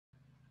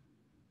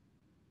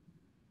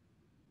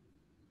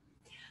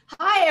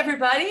Hi,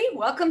 everybody.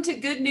 Welcome to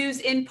Good News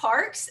in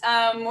Parks.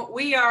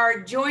 We are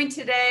joined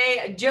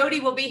today. Jody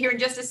will be here in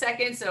just a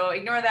second, so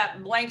ignore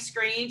that blank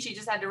screen. She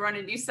just had to run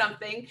and do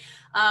something.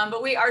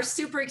 But we are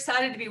super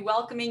excited to be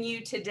welcoming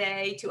you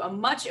today to a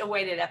much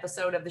awaited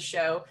episode of the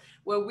show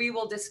where we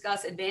will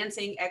discuss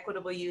advancing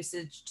equitable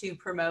usage to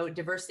promote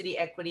diversity,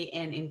 equity,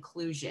 and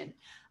inclusion.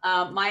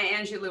 Maya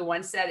Angelou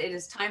once said, it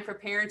is time for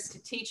parents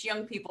to teach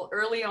young people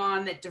early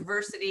on that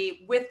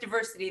with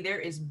diversity, there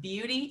is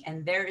beauty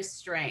and there is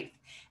strength.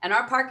 And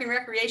our park and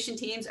recreation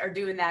teams are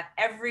doing that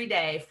every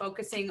day,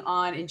 focusing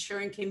on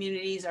ensuring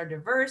communities are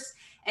diverse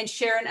and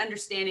share an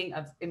understanding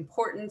of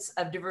importance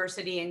of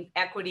diversity and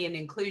equity and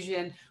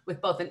inclusion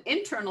with both an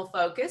internal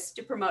focus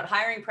to promote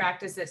hiring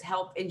practices that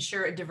help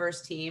ensure a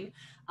diverse team,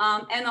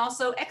 and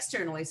also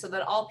externally so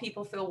that all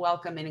people feel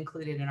welcome and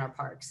included in our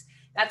parks.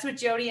 That's what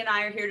Jody and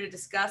I are here to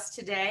discuss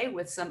today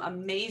with some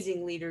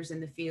amazing leaders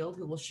in the field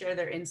who will share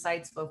their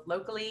insights both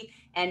locally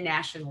and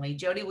nationally.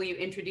 Jody, will you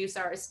introduce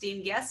our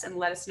esteemed guests and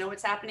let us know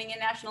what's happening in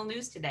national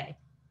news today?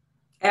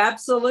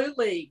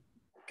 Absolutely.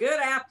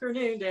 Good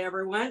afternoon to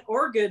everyone,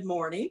 or good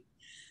morning.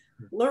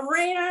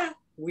 LaReina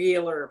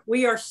Wheeler,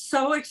 we are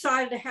so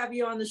excited to have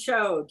you on the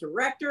show.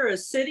 Director of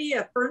City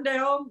of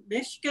Ferndale,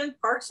 Michigan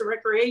Parks and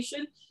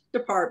Recreation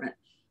Department.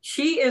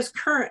 She is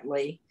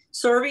currently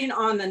serving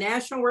on the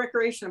National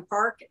Recreation and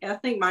Park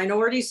Ethnic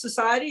Minority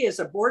Society as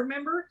a board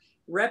member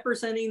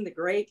representing the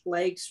Great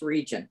Lakes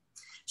region.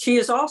 She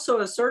is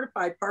also a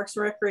certified Parks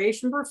and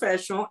Recreation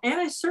professional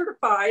and a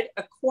certified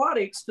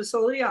aquatics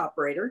facility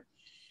operator.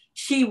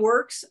 She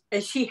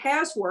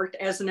has worked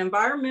as an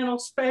environmental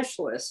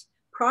specialist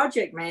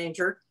project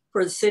manager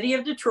for the city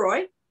of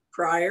Detroit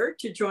prior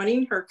to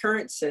joining her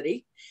current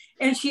city.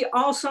 And she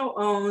also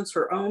owns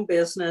her own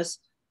business,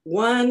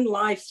 One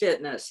Life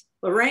Fitness.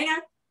 LaReina,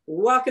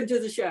 welcome to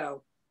the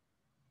show.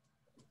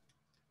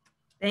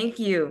 Thank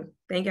you.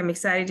 I'm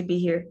excited to be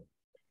here.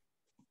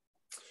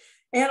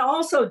 And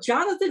also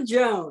Jonathan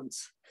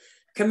Jones,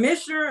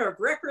 Commissioner of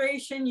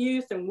Recreation,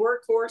 Youth, and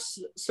Workforce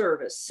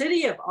Service,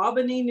 City of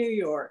Albany, New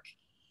York,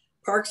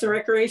 Parks and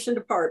Recreation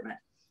Department.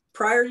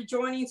 Prior to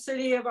joining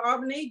City of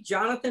Albany,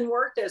 Jonathan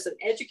worked as an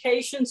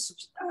education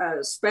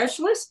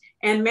specialist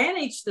and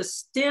managed the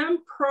STEM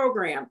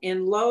program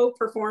in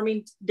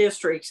low-performing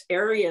districts,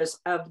 areas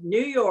of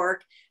New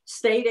York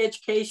State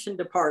Education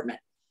Department.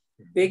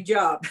 Big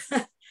job.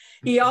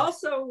 He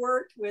also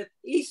worked with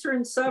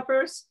Eastern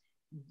Suburbs,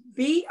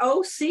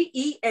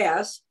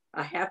 VOCES,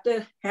 I have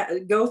to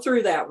go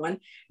through that one,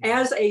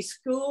 as a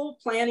school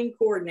planning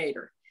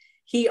coordinator.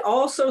 He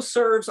also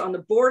serves on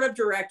the board of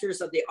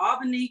directors of the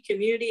Albany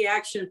Community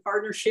Action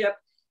Partnership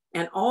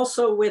and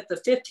also with the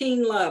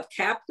 15 Love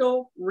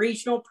Capital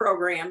Regional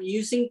Program,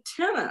 using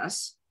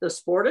tennis, the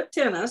sport of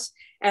tennis,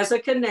 as a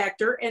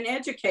connector and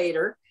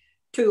educator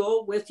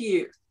tool with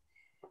youth.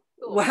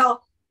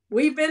 Well,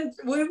 we've been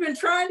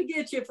trying to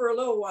get you for a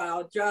little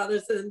while,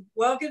 Jonathan.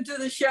 Welcome to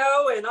the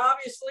show, and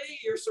obviously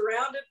you're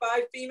surrounded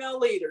by female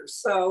leaders,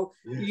 so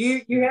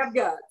you have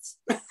guts.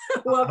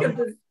 Welcome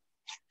to.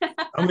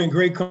 I'm in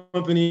great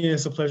company.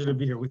 It's a pleasure to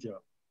be here with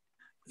y'all.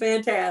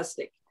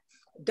 Fantastic.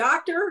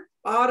 Dr.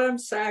 Autumn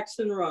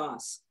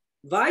Saxon-Ross,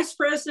 Vice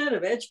President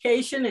of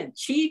Education and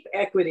Chief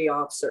Equity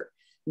Officer,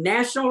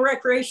 National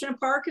Recreation and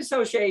Park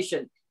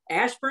Association,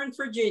 Ashburn,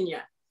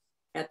 Virginia,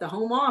 at the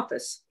home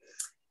office.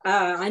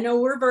 I know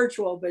we're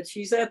virtual, but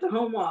she's at the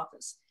home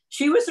office.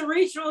 She was a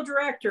regional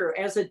director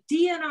as a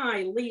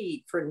D&I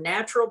lead for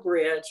Natural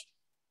Bridge,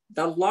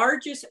 the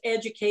largest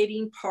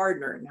educating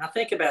partner. Now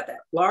think about that,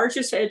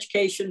 largest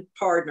education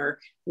partner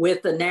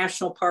with the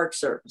National Park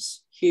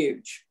Service,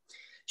 huge.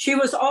 She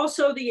was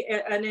also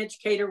an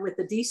educator with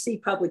the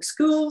DC Public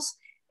Schools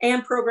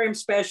and program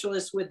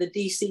specialist with the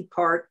DC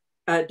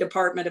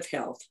Department of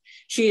Health.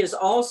 She is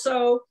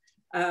also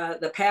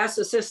the past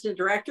assistant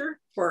director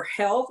for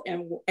health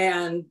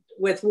and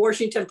with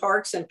Washington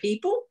Parks and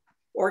People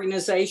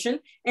organization.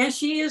 And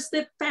she is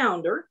the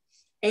founder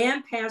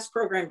and past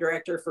program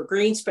director for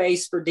Green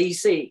Space for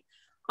DC.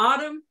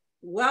 Autumn,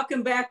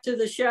 welcome back to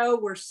the show.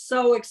 We're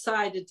so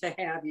excited to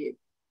have you.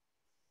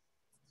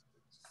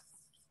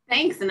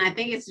 Thanks, and I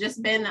think it's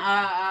just been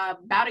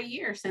about a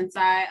year since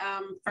I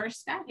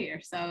first got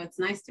here, so it's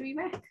nice to be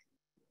back.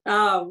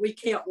 We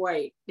can't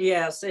wait.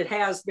 Yes, it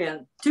has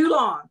been too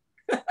long.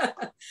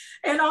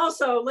 And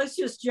also, let's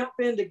just jump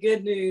into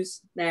good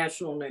news,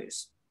 national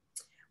news.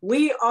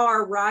 We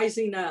are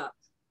rising up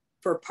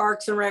for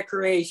Parks and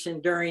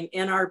Recreation during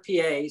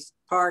NRPA's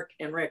Park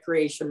and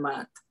Recreation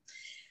Month.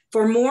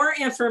 For more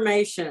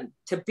information,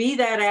 to be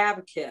that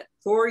advocate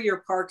for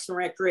your Parks and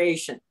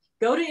Recreation,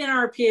 go to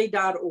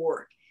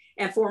nrpa.org.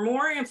 And for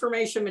more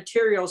information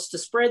materials to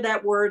spread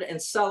that word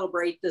and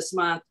celebrate this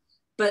month.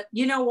 But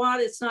you know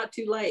what? It's not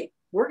too late.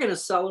 We're going to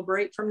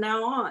celebrate from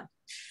now on.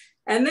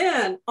 And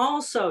then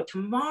also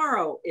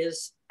tomorrow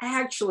is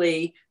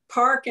actually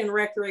Park and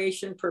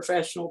Recreation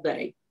Professional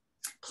Day.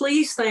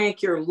 Please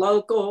thank your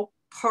local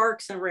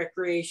Parks and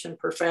Recreation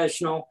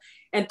professional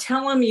and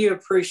tell them you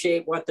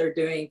appreciate what they're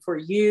doing for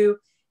you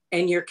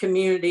and your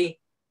community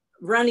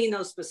running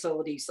those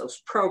facilities,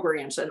 those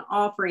programs, and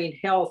offering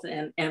health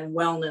and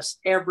wellness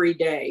every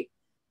day.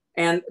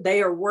 And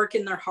they are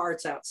working their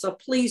hearts out. So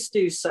please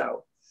do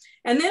so.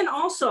 And then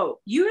also,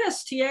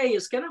 USTA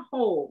is going to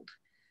hold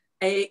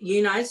a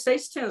United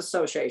States Tennis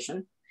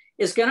Association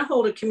is going to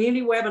hold a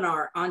community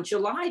webinar on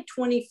July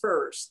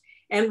 21st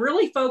and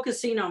really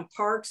focusing on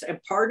parks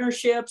and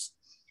partnerships.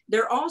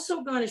 They're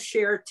also going to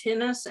share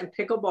tennis and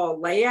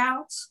pickleball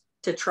layouts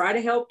to try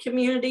to help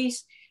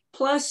communities.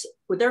 Plus,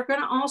 they're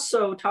going to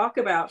also talk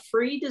about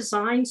free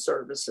design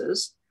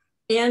services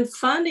and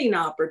funding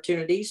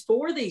opportunities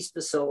for these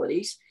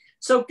facilities.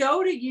 So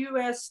go to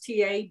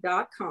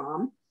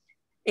USTA.com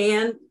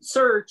and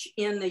search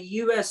in the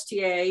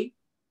USTA/CTA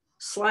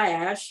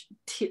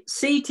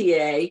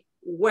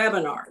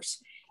webinars,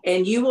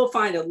 and you will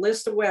find a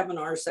list of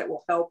webinars that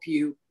will help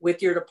you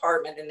with your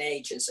department and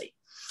agency.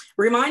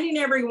 Reminding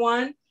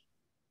everyone,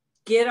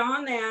 get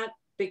on that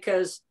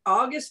because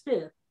August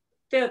 5th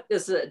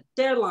is a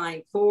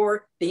deadline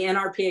for the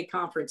NRPA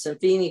conference in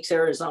Phoenix,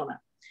 Arizona.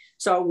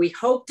 So we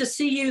hope to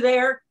see you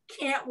there.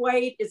 Can't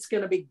wait. It's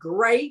going to be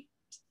great.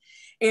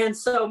 And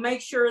so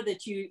make sure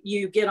that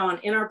you get on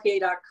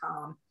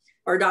nrpa.com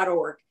or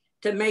 .org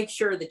to make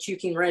sure that you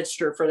can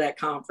register for that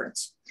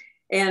conference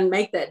and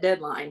make that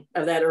deadline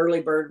of that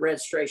early bird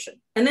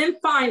registration. And then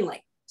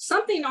finally,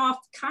 something off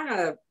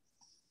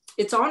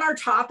it's on our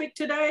topic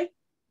today,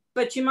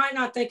 but you might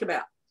not think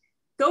about.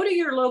 Go to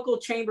your local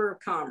Chamber of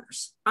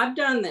Commerce. I've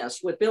done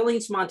this with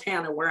Billings,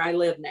 Montana, where I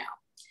live now.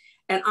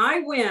 And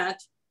I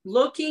went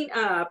looking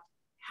up,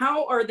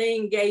 how are they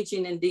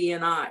engaging in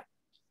D&I?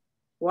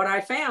 What I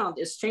found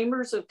is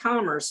Chambers of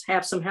Commerce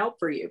have some help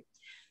for you.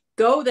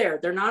 Go there.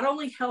 They're not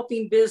only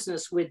helping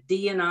business with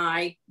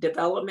D&I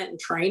development and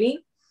training,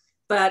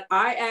 but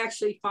I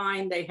actually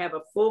find they have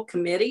a full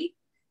committee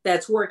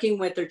that's working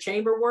with their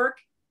chamber work,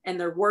 and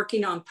they're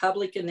working on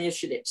public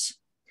initiatives.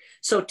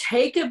 So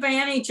take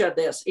advantage of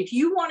this. If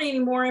you want any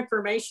more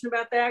information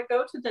about that,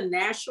 go to the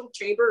National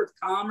Chamber of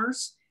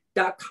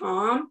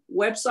Commerce.com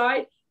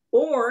website,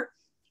 or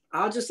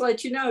I'll just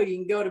let you know, you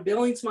can go to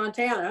Billings,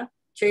 Montana,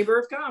 Chamber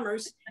of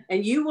Commerce,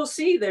 and you will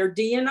see their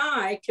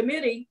D&I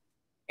committee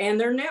and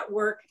their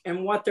network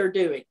and what they're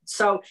doing.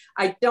 So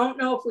I don't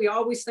know if we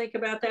always think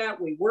about that.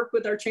 We work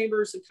with our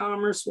Chambers of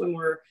Commerce when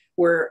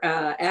we're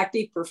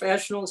active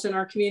professionals in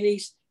our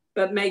communities,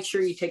 but make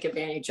sure you take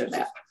advantage of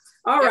that.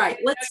 All right,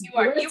 you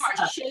are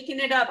shaking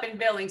it up in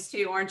Billings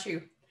too, aren't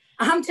you?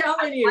 I'm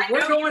telling you,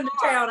 we're going to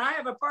town. I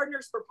have a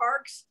Partners for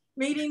Parks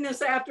meeting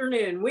this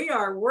afternoon. We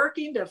are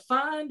working to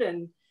fund,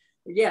 and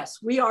yes,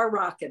 we are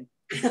rocking.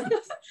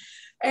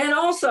 And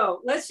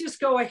also, let's just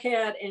go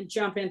ahead and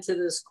jump into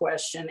this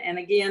question. And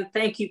again,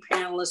 thank you,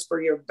 panelists,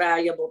 for your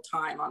valuable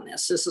time on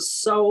this. This is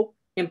so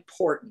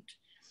important.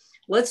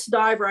 Let's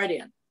dive right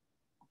in.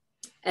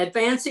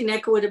 Advancing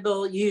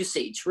equitable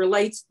usage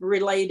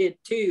related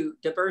to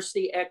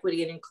diversity,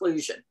 equity, and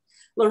inclusion.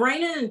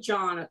 LaReina and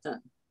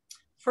Jonathan,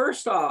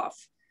 first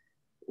off,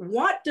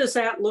 what does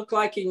that look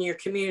like in your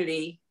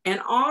community? And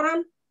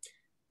Autumn,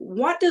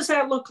 what does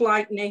that look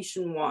like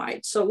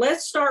nationwide? So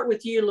let's start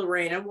with you,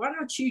 LaReina. Why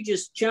don't you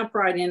just jump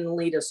right in and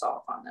lead us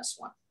off on this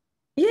one?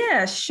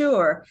 Yeah,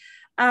 sure.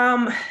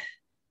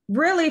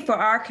 Really, for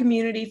our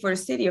community, for the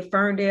city of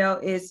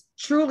Ferndale, is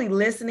truly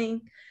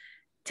listening,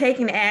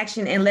 taking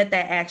action, and let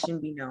that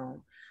action be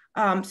known.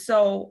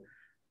 So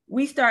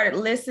we started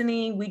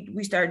listening.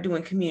 We started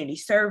doing community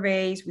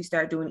surveys. We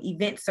started doing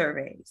event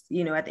surveys.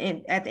 You know, at the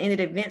end of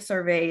the event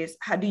surveys,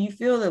 how do you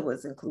feel it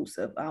was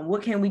inclusive?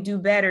 What can we do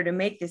better to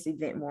make this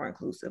event more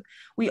inclusive?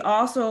 We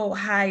also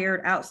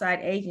hired outside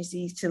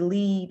agencies to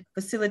lead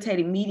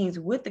facilitated meetings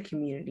with the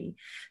community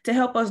to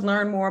help us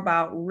learn more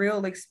about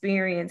real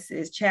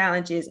experiences,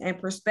 challenges, and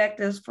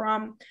perspectives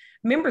from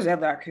members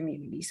of our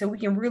community, so we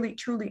can really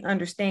truly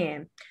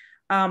understand.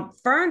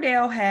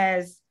 Ferndale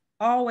has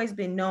always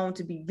been known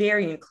to be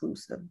very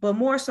inclusive, but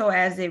more so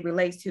as it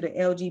relates to the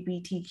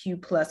LGBTQ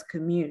plus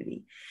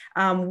community.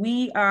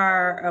 We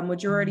are a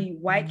majority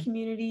white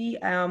community,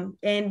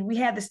 and we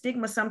have the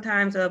stigma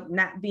sometimes of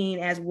not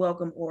being as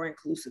welcome or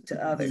inclusive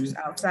to others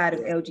outside of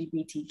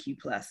LGBTQ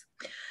plus.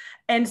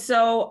 And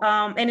so,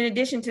 and in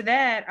addition to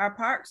that, our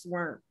parks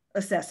weren't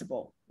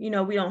accessible. You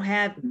know, we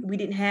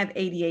didn't have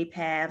ADA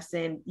paths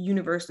and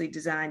universally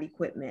designed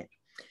equipment.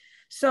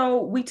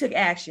 So we took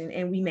action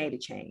and we made a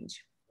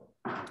change.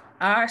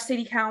 Our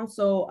city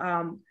council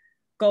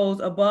goes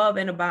above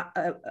and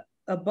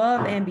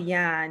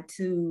beyond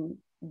to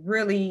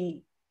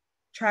really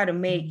try to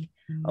make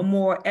a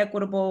more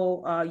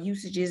equitable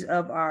usages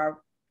of our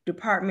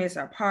departments,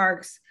 our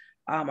parks,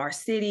 our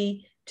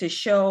city, to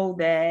show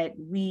that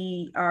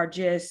we are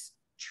just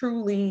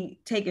truly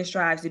taking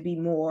strides to be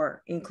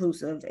more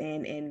inclusive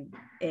and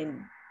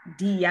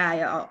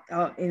DEI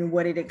in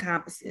what it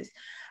encompasses.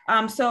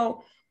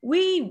 So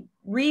we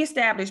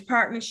reestablished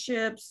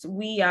partnerships.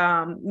 We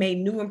made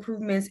new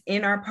improvements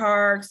in our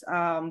parks.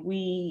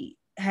 We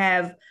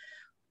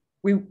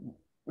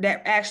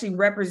that actually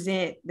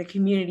represent the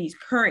community's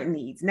current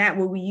needs, not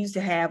what we used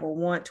to have or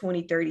want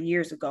 20, 30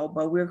 years ago,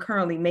 but we're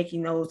currently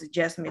making those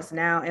adjustments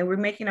now, and we're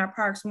making our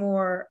parks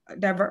more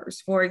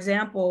diverse. For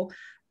example,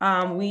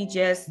 we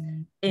just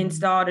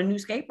installed a new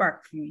skate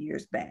park a few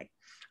years back,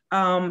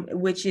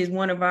 which is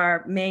one of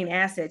our main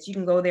assets. You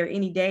can go there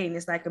any day and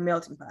it's like a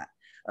melting pot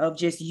of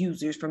just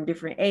users from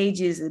different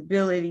ages,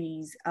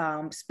 abilities,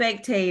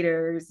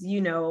 spectators,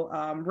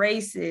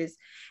 races.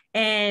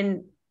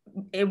 And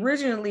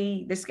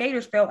originally the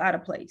skaters felt out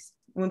of place.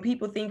 When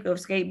people think of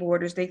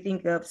skateboarders, they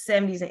think of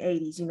 70s and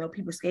 80s,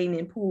 people skating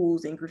in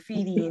pools and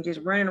graffiti and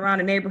just running around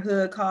the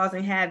neighborhood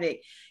causing havoc,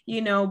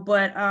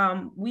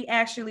 but we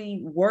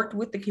actually worked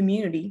with the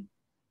community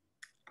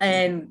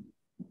and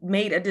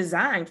made a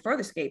design for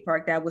the skate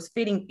park that was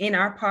fitting in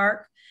our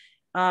park,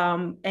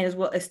 and as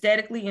well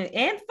aesthetically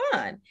and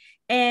fun.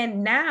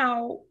 And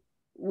now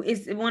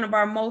it's one of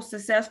our most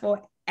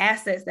successful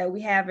assets that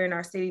we have in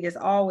our city that's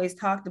always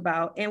talked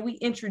about. And we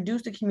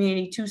introduced the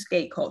community to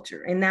skate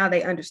culture, and now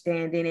they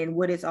understand it and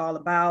what it's all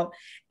about.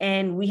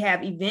 And we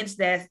have events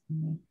that's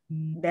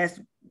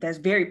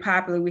very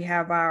popular. We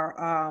have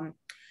our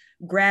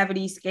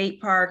Gravity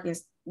Skate Park and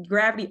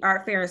Gravity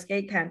Art Fair and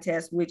Skate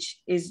Contest, which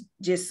is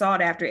just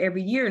sought after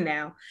every year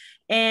now.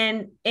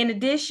 And in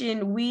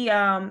addition, we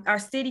our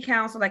city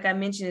council, like I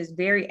mentioned, is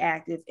very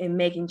active in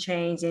making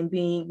change and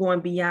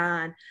going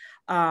beyond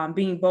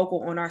being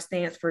vocal on our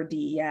stance for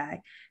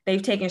DEI.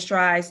 They've taken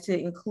strides to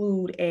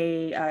include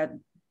a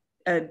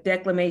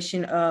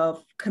declaration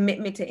of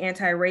commitment to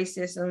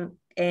anti-racism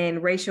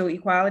and racial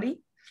equality.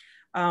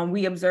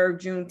 We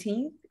observed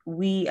Juneteenth.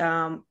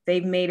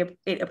 They've made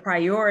it a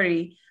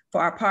priority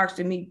for our parks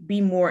to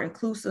be more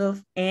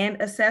inclusive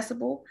and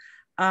accessible.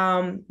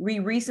 We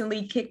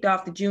recently kicked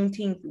off the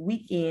Juneteenth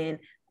weekend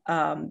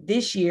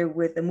this year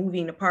with a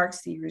Movie in the Park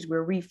series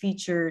where we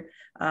featured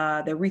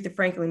the Aretha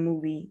Franklin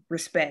movie,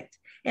 Respect.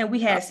 And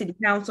we had city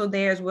council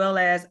there as well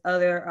as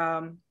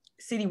other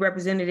city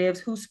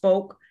representatives who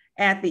spoke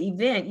at the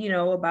event,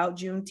 about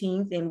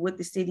Juneteenth and what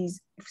the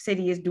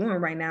city is doing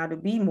right now to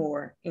be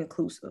more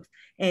inclusive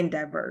and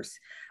diverse.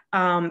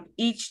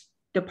 Each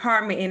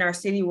department in our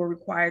city were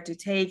required to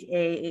take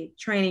a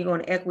training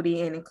on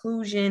equity and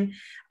inclusion,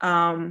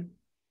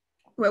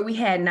 where we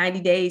had 90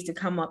 days to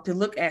come up to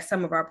look at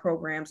some of our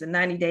programs and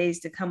 90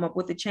 days to come up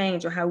with a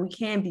change on how we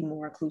can be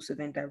more inclusive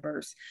and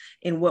diverse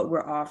in what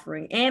we're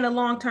offering, and a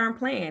long-term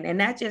plan. And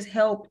that just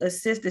helped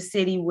assist the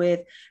city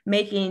with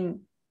making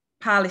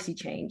policy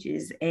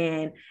changes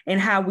and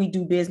how we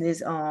do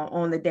business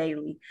on the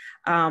daily.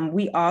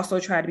 We also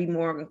try to be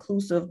more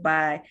inclusive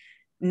by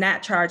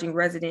not charging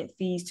resident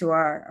fees to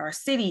our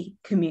city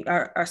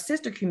our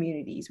sister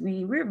communities.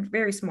 We're a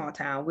very small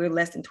town. We're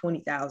less than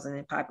 20,000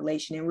 in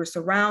population, and we're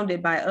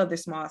surrounded by other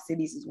small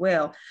cities as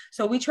well.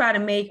 So we try to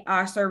make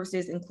our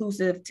services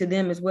inclusive to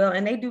them as well,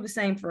 and they do the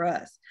same for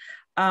us.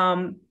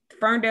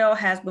 Ferndale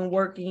has been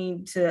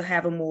working to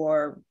have a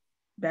more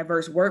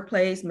diverse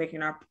workplace,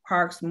 making our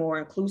parks more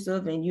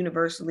inclusive and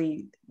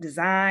universally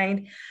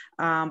designed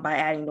by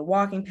adding the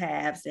walking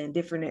paths and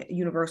different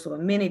universal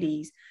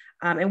amenities.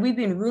 And we've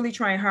been really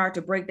trying hard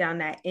to break down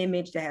that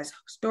image that has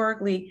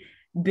historically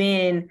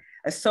been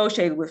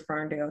associated with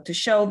Ferndale to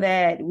show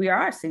that we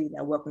are a city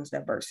that welcomes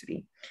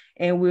diversity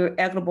and we're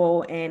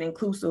equitable and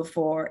inclusive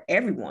for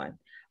everyone.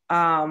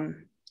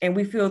 And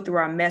we feel through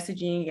our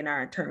messaging and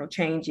our internal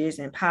changes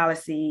and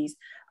policies,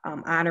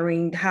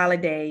 honoring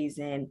holidays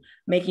and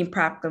making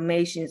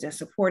proclamations and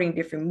supporting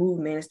different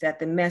movements, that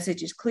the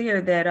message is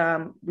clear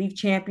that we've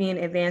championed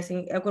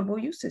advancing equitable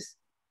uses.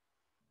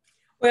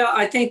 Well,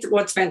 I think that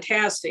what's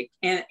fantastic,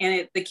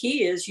 the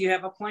key is you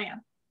have a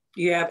plan.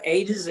 You have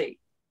A to Z.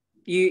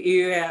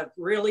 You have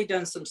really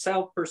done some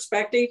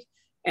self-perspective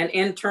and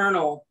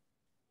internal,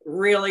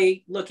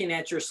 really looking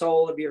at your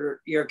soul of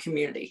your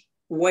community.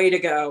 Way to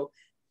go.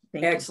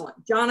 Thank Excellent.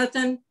 You.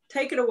 Jonathan,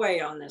 take it away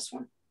on this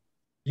one.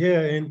 Yeah,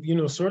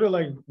 and sort of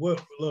like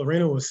what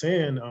LaReina was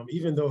saying,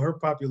 even though her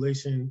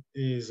population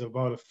is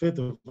about a fifth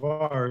of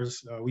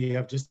ours, we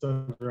have just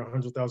under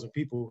 100,000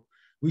 people.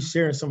 We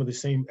share in some of the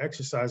same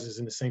exercises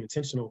and the same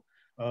intentional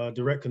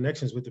direct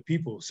connections with the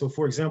people. So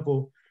for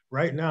example,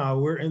 right now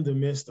we're in the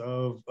midst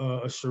of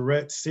a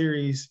charrette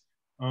series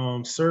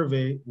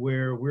survey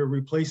where we're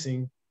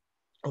replacing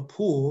a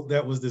pool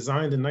that was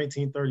designed in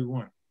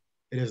 1931.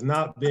 It has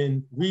not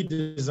been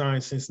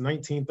redesigned since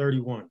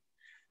 1931.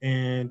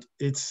 And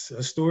it's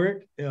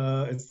historic.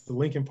 It's the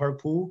Lincoln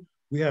Park pool.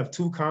 We have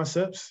two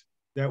concepts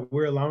that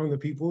we're allowing the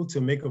people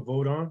to make a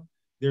vote on.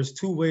 There's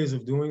two ways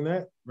of doing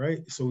that, right?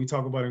 So we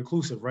talk about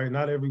inclusive, right?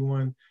 Not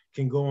everyone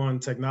can go on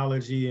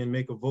technology and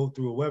make a vote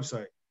through a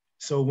website.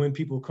 So when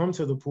people come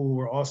to the pool,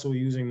 we're also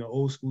using the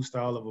old school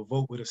style of a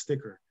vote with a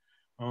sticker.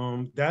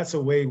 That's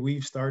a way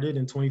we've started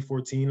in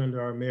 2014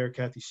 under our mayor,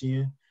 Kathy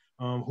Sheehan,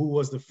 who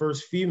was the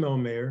first female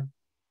mayor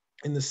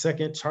in the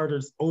second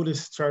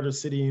oldest chartered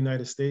city in the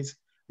United States,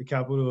 the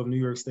capital of New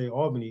York State,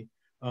 Albany,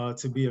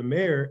 to be a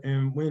mayor.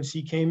 And when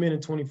she came in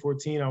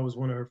 2014, I was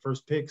one of her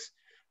first picks.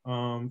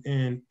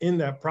 And in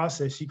that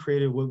process, she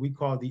created what we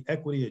call the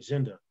equity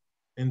agenda.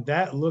 And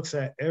that looks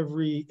at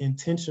every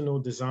intentional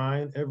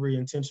design, every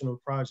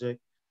intentional project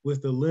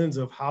with the lens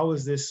of how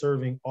is this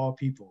serving all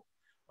people?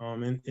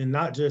 And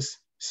not just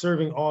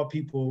serving all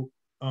people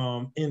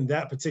in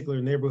that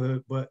particular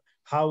neighborhood, but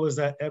how is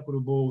that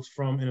equitable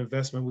from an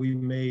investment we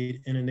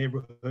made in a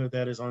neighborhood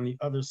that is on the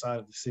other side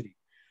of the city?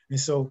 And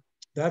so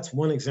that's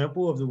one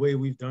example of the way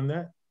we've done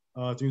that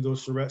through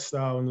those charrette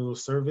style and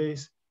those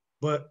surveys.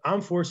 But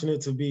I'm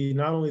fortunate to be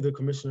not only the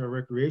Commissioner of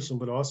Recreation,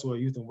 but also a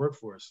youth and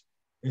workforce.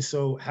 And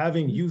so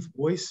having youth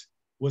voice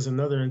was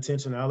another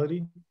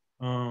intentionality,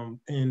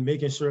 and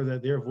making sure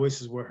that their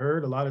voices were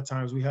heard. A lot of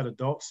times we had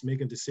adults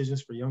making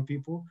decisions for young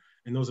people,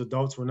 and those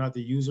adults were not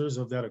the users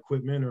of that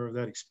equipment or of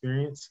that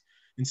experience.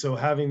 And so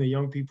having the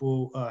young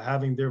people,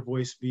 having their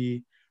voice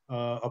be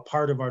a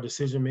part of our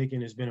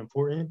decision-making has been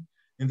important.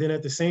 And then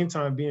at the same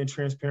time, being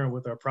transparent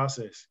with our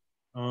process.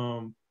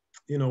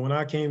 You know, when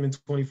I came in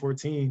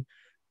 2014,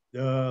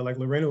 like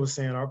LaReina was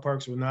saying, our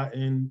parks were not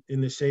in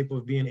the shape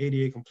of being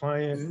ADA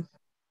compliant.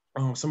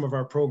 Some of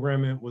our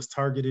programming was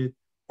targeted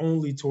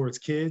only towards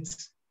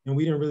kids, and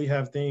we didn't really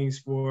have things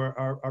for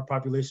our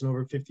population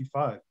over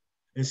 55.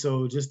 And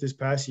so just this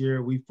past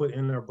year, we put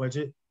in our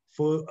budget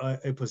for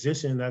a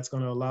position that's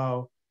going to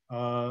allow,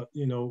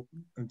 you know,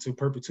 into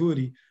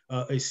perpetuity,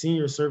 a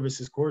senior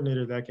services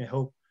coordinator that can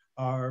help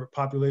our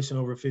population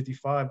over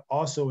 55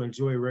 also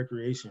enjoy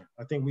recreation.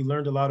 I think we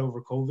learned a lot over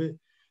COVID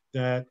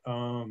that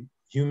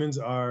humans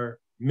are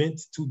meant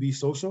to be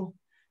social,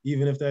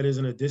 even if that is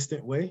in a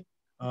distant way.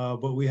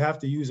 But we have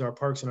to use our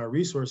parks and our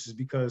resources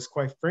because,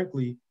 quite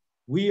frankly,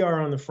 we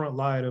are on the front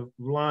line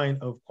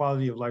of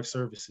quality of life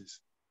services,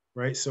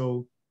 right?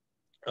 So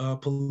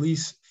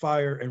police,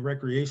 fire, and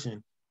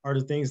recreation are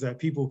the things that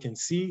people can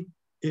see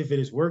if it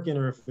is working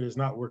or if it is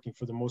not working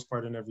for the most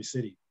part in every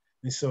city.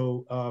 And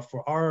so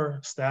for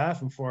our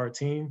staff and for our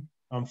team,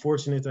 I'm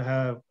fortunate to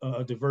have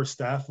a diverse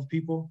staff of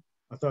people.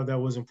 I thought that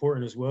was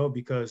important as well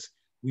because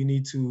we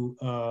need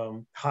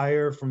to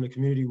hire from the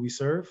community we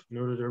serve in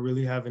order to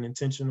really have an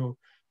intentional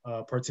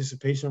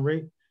participation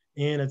rate,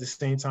 and at the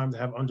same time to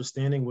have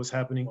understanding what's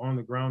happening on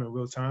the ground in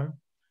real time.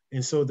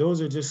 And so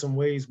those are just some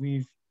ways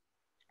we've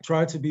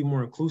tried to be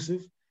more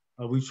inclusive.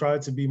 We've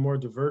tried to be more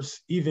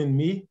diverse. Even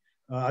me,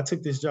 I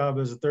took this job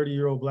as a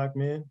 30-year-old Black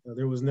man.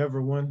 There was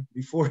never one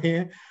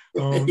beforehand.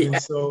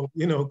 And so,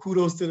 you know,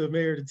 kudos to the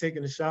mayor to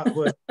taking the shot,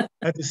 but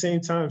at the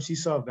same time, she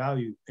saw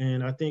value.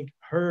 And I think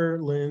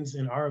her lens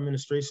and our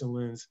administration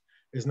lens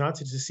is not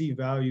to just see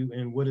value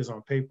in what is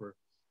on paper,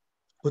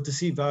 but to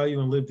see value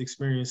in lived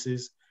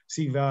experiences,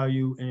 see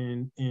value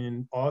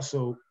in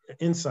also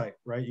insight,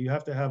 right? You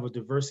have to have a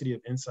diversity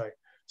of insight.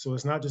 So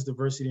it's not just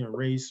diversity in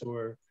race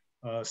or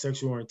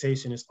sexual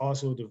orientation, it's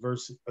also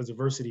a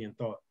diversity in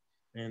thought.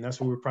 And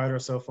that's what we pride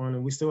ourselves on.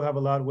 And we still have a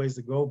lot of ways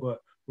to go, but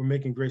we're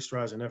making great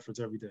strides and efforts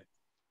every day.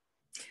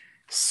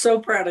 So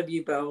proud of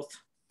you both.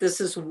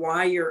 This is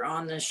why you're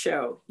on this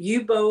show.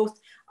 You both,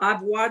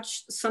 I've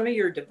watched some of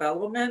your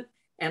development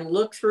and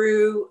looked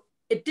through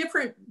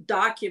different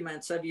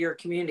documents of your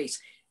communities.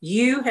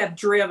 You have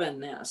driven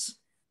this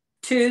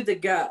to the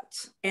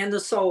guts and the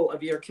soul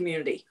of your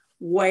community.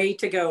 Way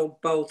to go,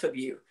 both of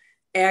you.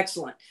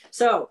 Excellent.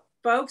 So,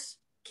 folks,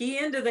 key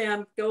into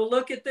them. Go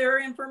look at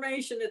their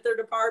information at their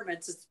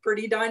departments. It's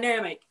pretty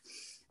dynamic.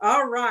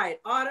 All right,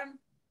 Autumn,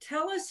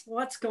 tell us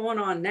what's going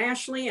on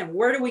nationally and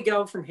where do we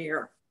go from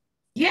here?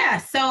 Yeah,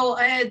 so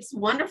it's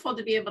wonderful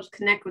to be able to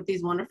connect with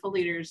these wonderful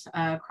leaders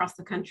across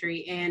the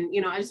country. And,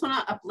 you know, I just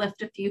want to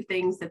uplift a few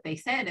things that they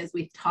said as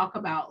we talk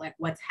about like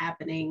what's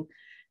happening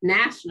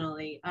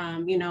nationally.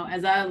 You know,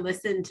 as I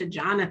listened to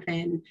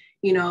Jonathan,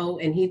 you know,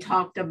 and he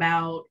talked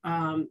about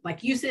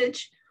like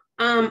usage,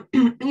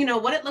 you know,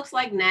 what it looks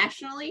like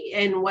nationally.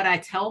 And what I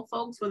tell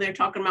folks when they're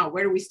talking about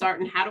where do we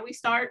start and how do we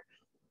start,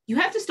 you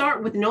have to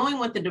start with knowing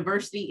what the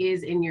diversity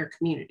is in your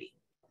community.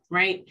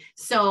 Right?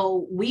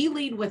 So we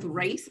lead with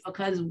race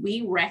because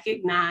we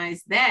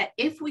recognize that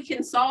if we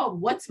can solve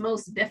what's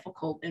most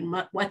difficult and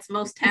what's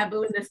most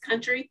taboo in this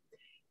country,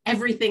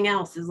 everything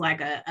else is like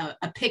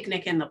a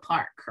picnic in the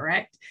park,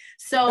 correct?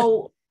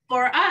 So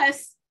for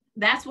us,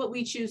 that's what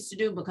we choose to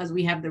do because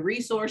we have the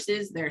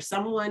resources. There's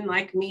someone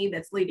like me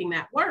that's leading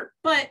that work,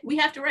 but we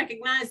have to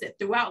recognize that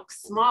throughout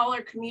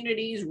smaller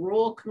communities,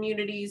 rural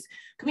communities,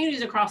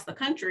 communities across the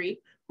country,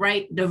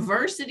 right?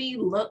 Diversity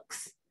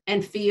looks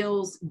and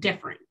feels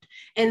different.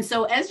 And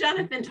so as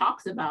Jonathan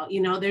talks about, you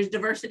know, there's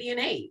diversity in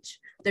age,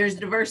 there's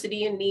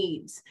diversity in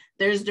needs,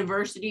 there's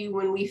diversity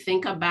when we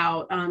think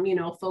about, you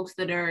know, folks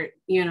that are,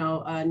 you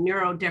know,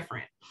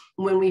 neurodifferent,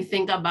 when we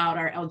think about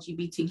our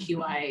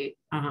LGBTQI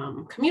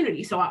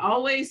community. So I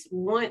always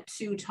want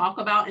to talk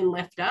about and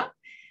lift up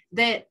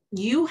that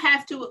you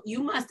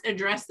must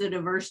address the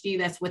diversity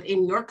that's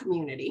within your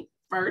community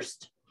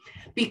first,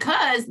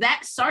 because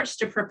that starts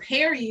to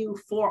prepare you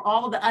for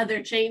all the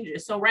other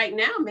changes. So right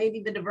now,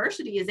 maybe the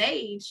diversity is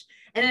age,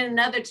 and in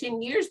another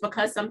 10 years,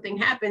 because something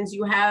happens,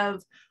 you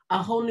have a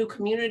whole new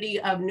community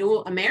of new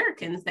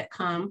Americans that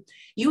come.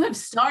 You have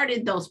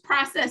started those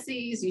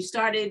processes. You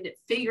started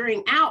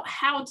figuring out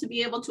how to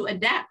be able to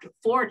adapt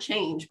for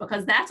change,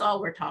 because that's all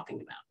we're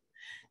talking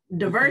about.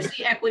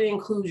 Diversity, equity,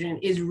 inclusion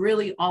is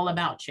really all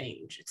about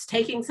change. It's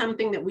taking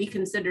something that we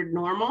considered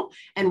normal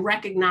and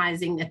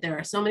recognizing that there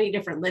are so many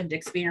different lived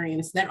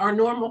experiences that are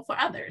normal for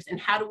others. And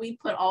how do we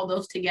put all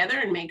those together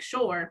and make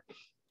sure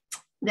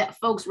that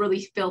folks really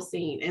feel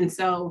seen? And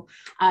so,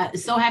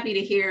 so happy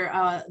to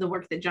hear the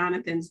work that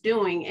Jonathan's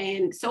doing,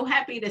 and so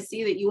happy to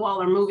see that you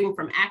all are moving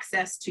from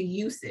access to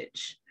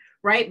usage,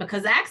 right?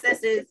 Because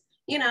access is,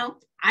 you know,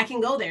 I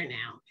can go there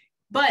now.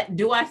 But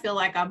do I feel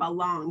like I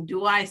belong?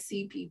 Do I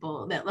see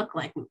people that look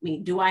like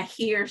me? Do I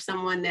hear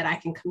someone that I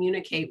can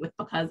communicate with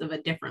because of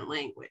a different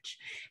language?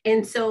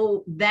 And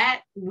so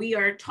that we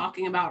are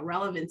talking about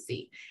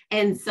relevancy.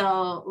 And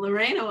so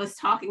LaReina was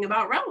talking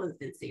about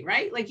relevancy,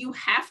 right? Like you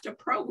have to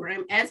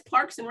program as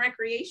Parks and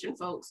Recreation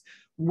folks,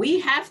 we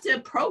have to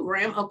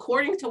program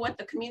according to what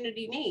the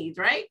community needs,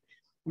 right?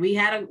 We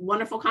had a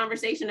wonderful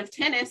conversation of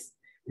tennis.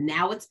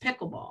 Now it's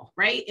pickleball,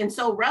 right? And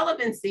so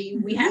relevancy,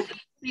 we have to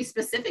these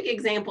specific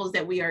examples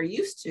that we are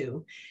used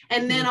to,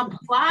 and then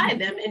apply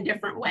them in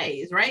different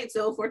ways, right?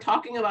 So if we're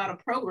talking about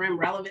a program,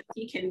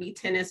 relevancy can be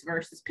tennis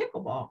versus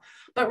pickleball,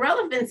 but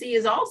relevancy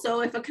is also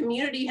if a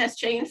community has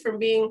changed from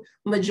being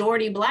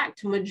majority Black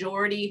to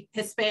majority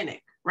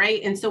Hispanic,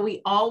 right? And so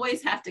we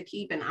always have to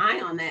keep an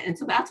eye on that. And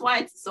so that's why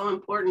it's so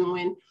important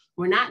when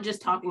we're not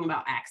just talking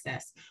about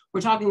access,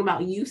 we're talking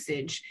about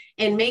usage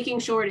and making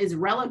sure it is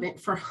relevant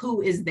for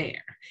who is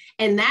there.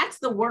 And that's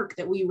the work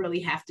that we really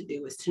have to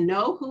do, is to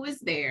know who is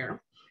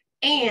there.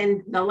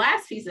 And the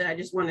last piece that I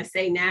just want to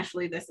say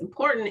nationally that's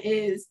important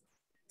is,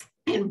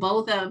 and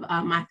both of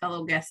my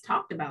fellow guests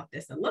talked about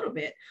this a little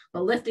bit,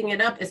 but lifting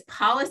it up is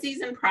policies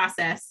and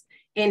process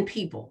and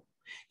people.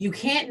 You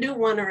can't do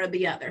one or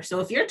the other.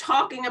 So if you're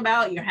talking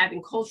about, you're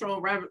having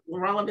cultural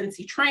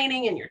relevancy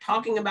training and you're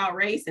talking about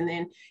race, and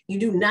then you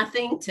do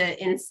nothing to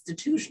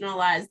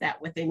institutionalize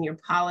that within your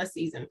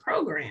policies and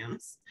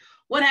programs,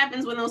 what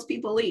happens when those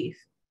people leave?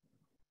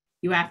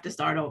 You have to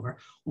start over.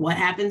 What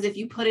happens if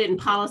you put it in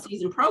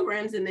policies and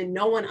programs and then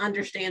no one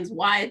understands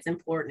why it's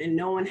important and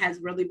no one has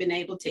really been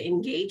able to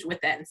engage with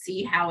that and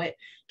see how it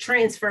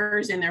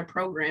transfers in their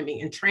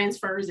programming and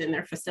transfers in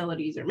their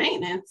facilities or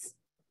maintenance?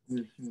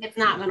 It's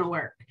not going to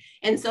work.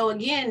 And so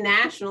again,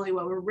 nationally,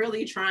 what we're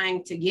really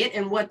trying to get,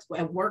 and what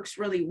works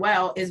really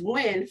well, is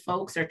when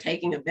folks are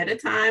taking a bit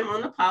of time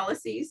on the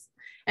policies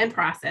and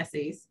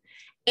processes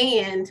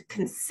and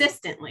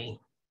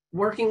consistently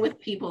working with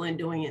people and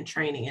doing in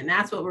training. And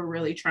that's what we're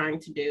really trying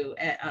to do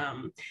at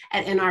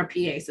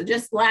NRPA. So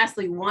just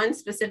lastly, one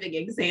specific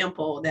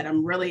example that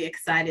I'm really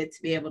excited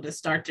to be able to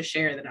start to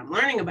share that I'm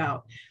learning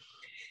about.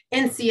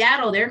 In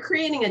Seattle, they're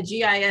creating a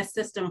GIS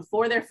system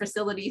for their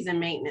facilities and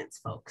maintenance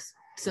folks.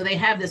 So they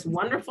have this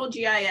wonderful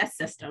GIS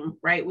system,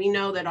 right? We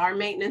know that our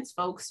maintenance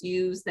folks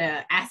use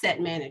the asset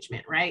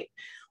management, right?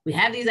 We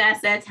have these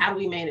assets, how do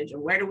we manage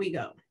them? Where do we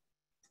go?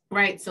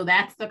 Right, so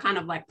that's the kind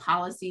of like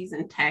policies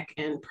and tech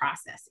and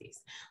processes.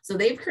 So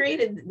they've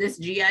created this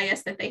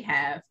GIS that they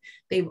have.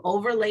 They've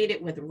overlaid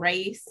it with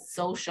race,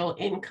 social,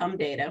 income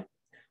data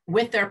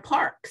with their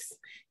parks.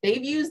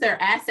 They've used their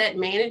asset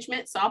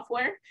management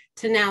software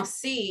to now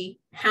see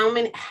how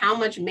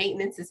much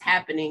maintenance is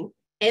happening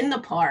in the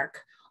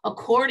park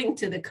according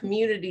to the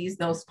communities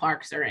those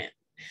parks are in.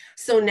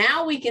 So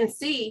now we can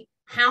see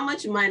how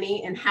much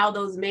money and how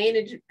those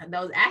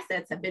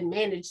assets have been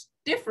managed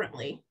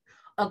differently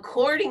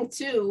according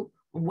to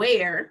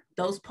where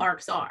those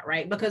parks are,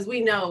 right? Because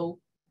we know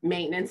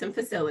maintenance and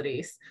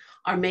facilities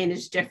are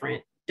managed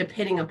different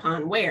depending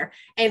upon where.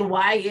 And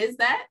why is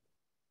that?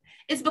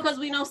 It's because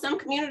we know some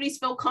communities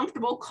feel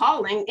comfortable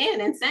calling in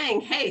and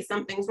saying, hey,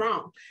 something's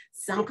wrong.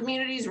 Some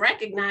communities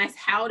recognize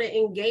how to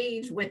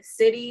engage with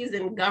cities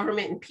and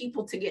government and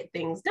people to get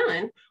things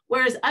done,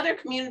 whereas other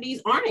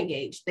communities aren't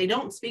engaged. They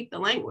don't speak the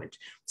language.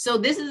 So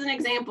this is an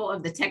example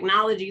of the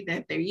technology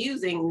that they're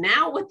using.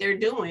 Now what they're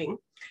doing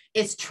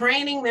is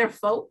training their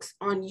folks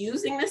on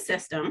using the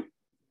system,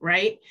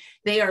 right?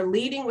 They are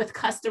leading with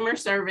customer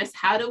service.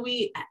 How do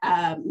we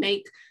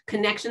make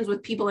connections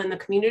with people in the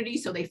community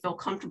so they feel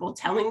comfortable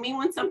telling me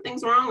when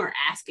something's wrong or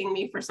asking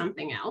me for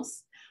something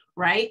else,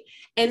 right?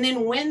 And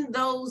then when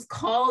those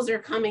calls are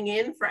coming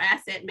in for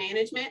asset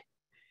management,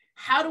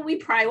 how do we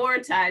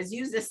prioritize,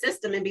 use the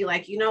system and be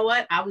like, you know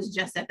what? I was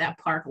just at that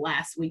park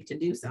last week to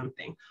do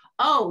something.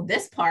 Oh,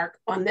 this park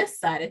on this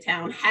side of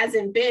town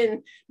hasn't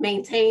been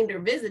maintained or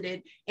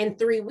visited in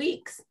 3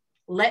 weeks.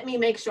 Let me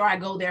make sure I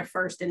go there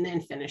first and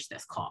then finish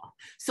this call.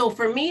 So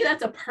for me,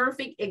 that's a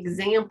perfect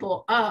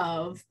example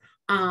of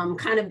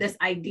kind of this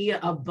idea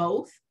of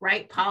both,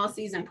 right?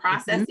 Policies and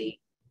processes,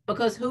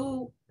 because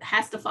who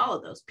has to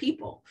follow those?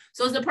 People.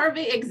 So it's a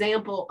perfect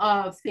example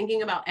of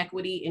thinking about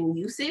equity and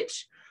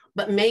usage,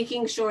 but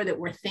making sure that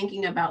we're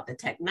thinking about the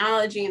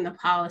technology and the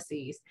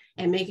policies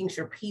and making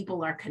sure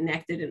people are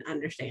connected and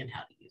understand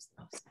how to use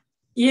those.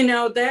 You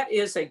know, that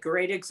is a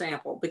great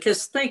example,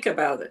 because think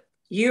about it.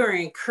 You are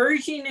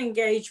encouraging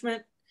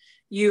engagement.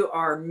 You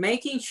are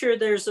making sure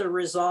there's a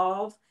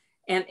resolve.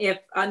 And if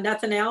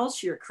nothing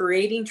else, you're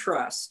creating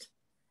trust.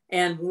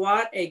 And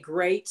what a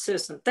great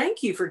system.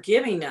 Thank you for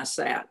giving us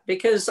that,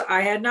 because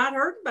I had not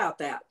heard about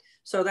that.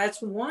 So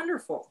that's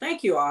wonderful.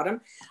 Thank you,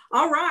 Autumn.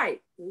 All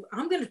right,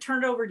 I'm going to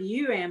turn it over to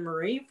you, Anne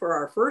Marie, for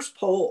our first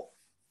poll.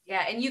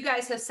 Yeah, and you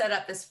guys have set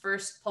up this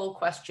first poll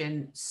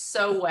question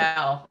so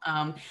well,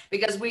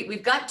 because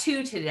we've got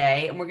two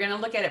today, and we're going to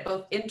look at it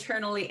both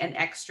internally and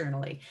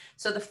externally.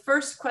 So the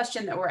first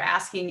question that we're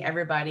asking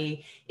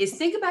everybody is,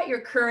 think about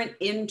your current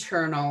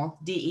internal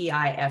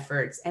DEI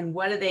efforts and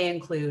what do they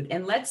include?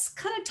 And let's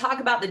kind of talk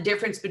about the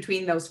difference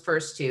between those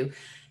first two.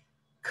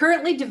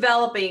 Currently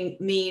developing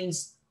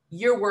means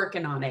you're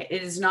working on it.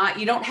 It is not,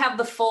 you don't have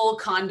the full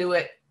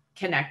conduit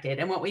connected.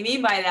 And what we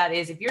mean by that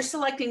is, if you're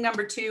selecting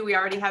number two, we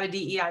already have a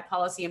DEI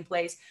policy in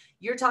place.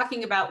 You're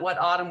talking about what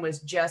Autumn was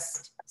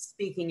just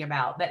speaking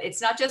about, that it's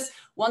not just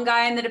one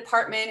guy in the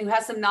department who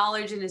has some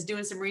knowledge and is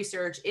doing some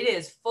research. It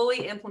is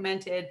fully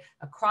implemented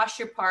across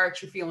your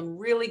parks. You're feeling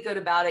really good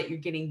about it. You're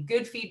getting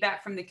good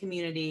feedback from the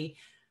community,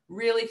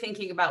 really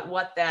thinking about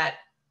what that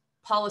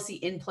policy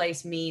in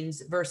place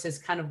means versus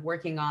kind of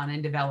working on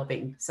and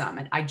developing some.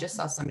 And I just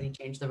saw somebody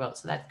change their vote,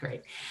 so that's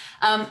great.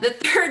 The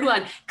third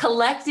one,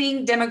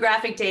 collecting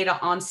demographic data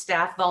on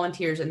staff,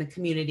 volunteers in the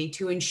community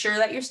to ensure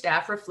that your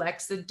staff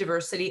reflects the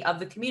diversity of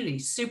the community.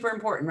 Super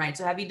important, right?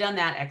 So have you done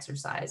that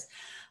exercise?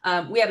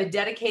 We have a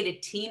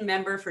dedicated team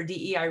member for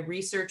DEI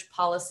research,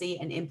 policy,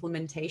 and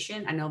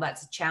implementation. I know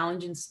that's a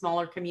challenge in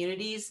smaller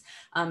communities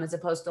as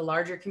opposed to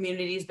larger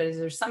communities, but is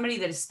there somebody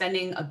that is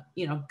spending a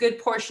good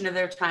portion of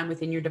their time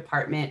within your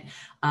department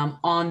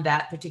on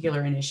that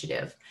particular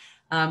initiative?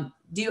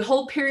 Do you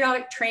hold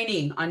periodic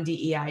training on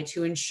DEI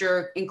to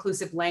ensure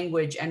inclusive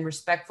language and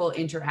respectful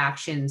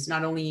interactions,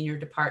 not only in your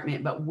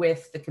department, but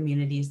with the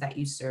communities that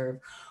you serve?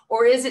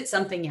 Or is it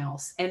something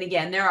else? And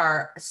again, there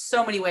are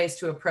so many ways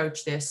to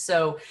approach this.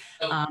 So,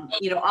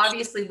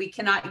 obviously we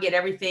cannot get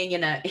everything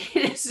in a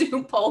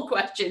Zoom poll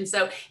question.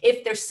 So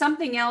if there's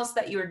something else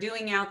that you're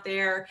doing out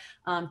there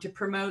to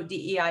promote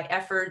DEI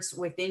efforts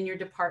within your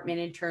department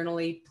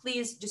internally,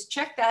 please just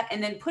check that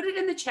and then put it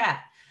in the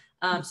chat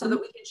so that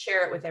we can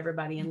share it with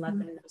everybody and let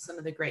them know some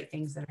of the great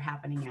things that are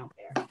happening out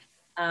there.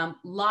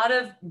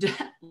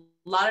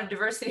 Lot of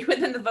diversity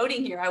within the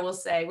voting here, I will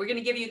say. We're going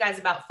to give you guys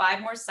about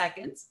 5 more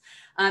seconds.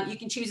 You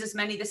can choose as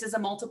many. This is a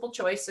multiple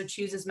choice, so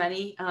choose as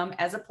many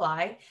as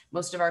apply.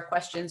 Most of our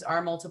questions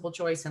are multiple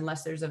choice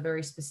unless there's a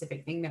very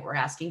specific thing that we're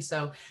asking.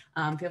 So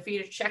feel free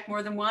to check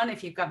more than one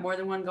if you've got more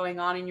than one going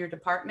on in your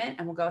department,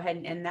 and we'll go ahead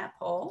and end that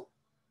poll.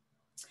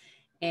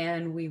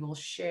 And we will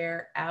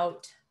share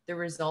out the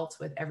results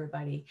with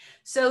everybody.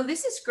 So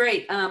this is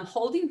great.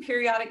 Holding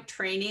periodic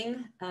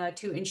training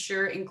to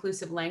ensure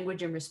inclusive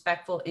language and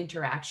respectful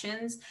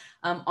interactions.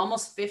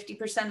 Almost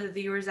 50% of the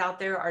viewers out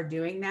there are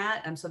doing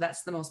that. So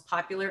that's the most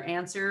popular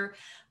answer.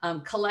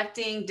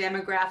 Collecting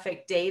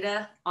demographic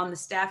data on the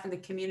staff and the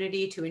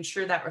community to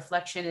ensure that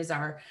reflection is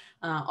our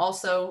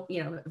also,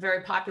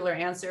 very popular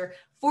answer.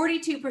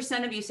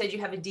 42% of you said you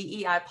have a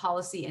DEI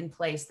policy in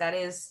place. That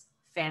is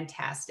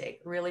fantastic,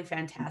 really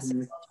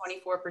fantastic.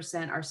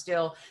 24% are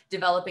still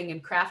developing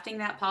and crafting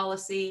that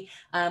policy.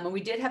 And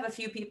we did have a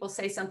few people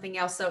say something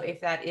else. So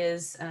if that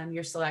is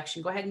your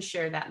selection, go ahead and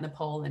share that in the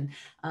poll. And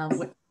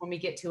when we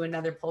get to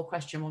another poll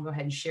question, we'll go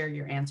ahead and share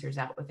your answers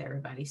out with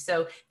everybody.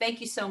 So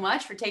thank you so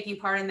much for taking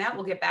part in that.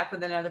 We'll get back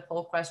with another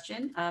poll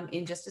question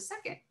in just a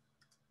second.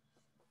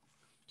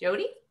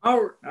 Jody?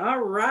 All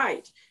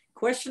right.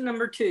 Question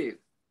number 2.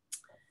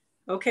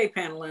 Okay,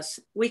 panelists,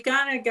 we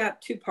kind of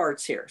got 2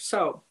 parts here.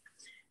 So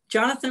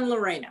Jonathan,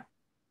 LaReina,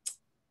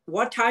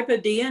 what type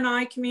of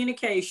DNI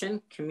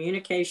communication,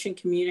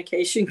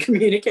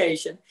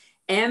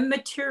 and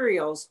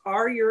materials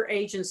are your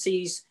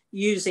agencies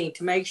using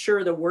to make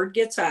sure the word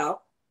gets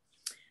out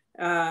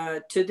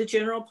to the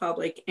general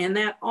public and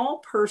that all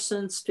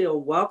persons feel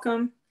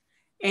welcome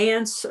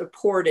and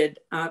supported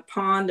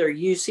upon their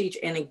usage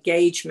and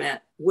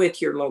engagement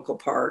with your local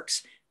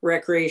parks,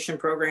 recreation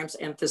programs,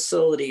 and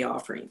facility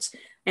offerings?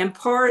 And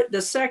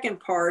the second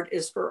part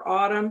is for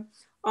Autumn.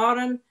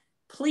 Autumn,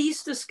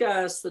 please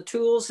discuss the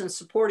tools and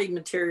supporting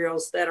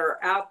materials that are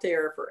out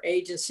there for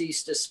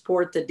agencies to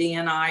support the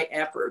DNI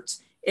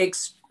efforts,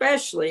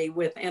 especially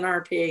with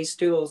NRPA's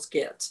tools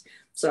kits.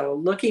 So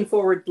looking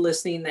forward to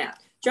listening to that.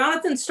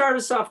 Jonathan, start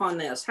us off on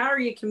this. How are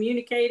you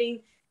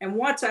communicating and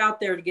what's out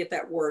there to get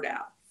that word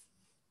out?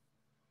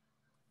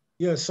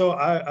 Yeah, so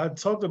I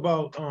talked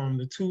about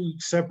the 2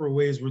 separate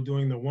ways we're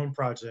doing the one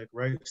project,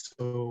 right?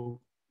 So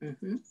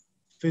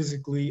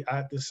physically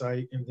at the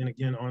site and then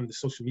again on the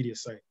social media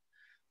site.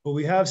 But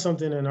we have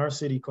something in our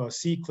city called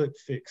See, Click,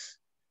 Fix.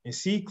 And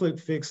See, Click,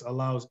 Fix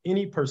allows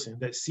any person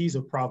that sees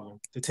a problem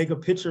to take a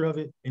picture of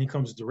it and it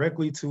comes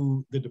directly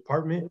to the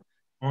department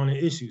on an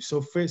issue.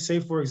 So say,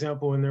 for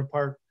example, in their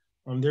park,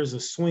 there's a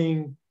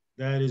swing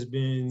that has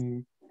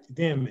been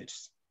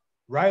damaged.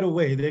 Right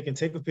away, they can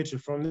take a picture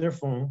from their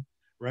phone,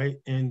 right?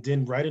 And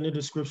then write in the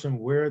description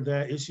where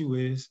that issue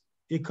is.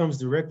 It comes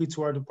directly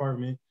to our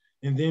department.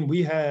 And then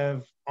we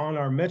have on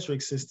our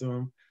metric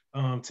system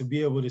to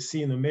be able to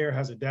see, and the mayor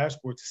has a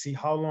dashboard to see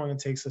how long it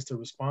takes us to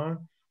respond,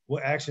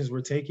 what actions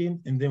we're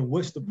taking, and then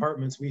which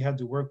departments we have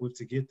to work with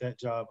to get that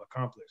job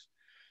accomplished.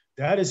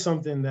 That is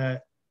something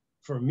that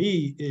for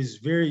me is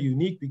very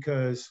unique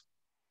because,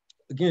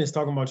 again, it's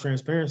talking about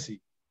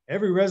transparency.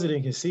 Every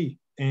resident can see.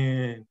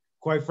 And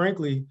quite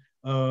frankly,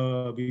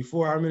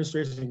 before our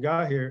administration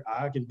got here,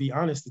 I can be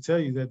honest to tell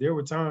you that there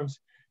were times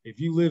if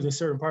you lived in a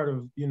certain part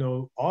of,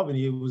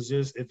 Albany, it was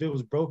just, if it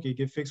was broke, it'd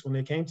get fixed when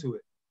they came to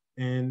it.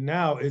 And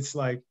now it's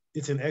like,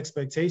 it's an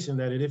expectation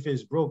that if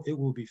it's broke, it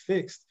will be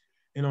fixed.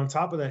 And on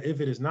top of that,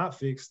 if it is not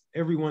fixed,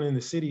 everyone in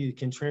the city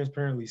can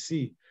transparently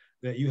see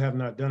that you have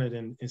not done it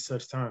in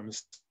such time.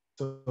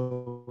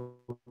 So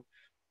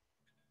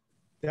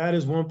that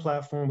is one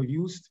platform we've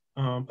used.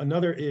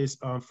 Another is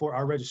for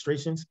our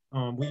registrations.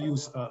 We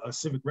use a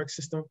civic rec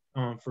system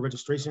for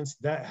registrations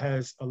that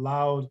has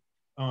allowed,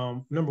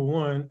 number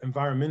one,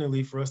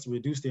 environmentally for us to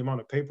reduce the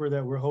amount of paper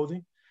that we're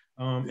holding.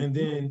 And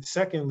then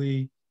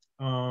secondly,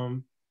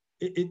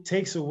 it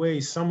takes away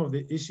some of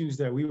the issues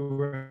that we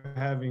were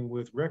having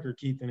with record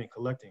keeping and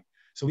collecting.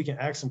 So we can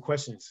ask some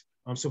questions.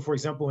 So for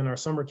example, in our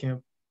summer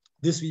camp,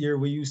 this year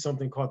we used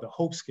something called the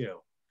Hope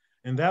Scale.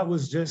 And that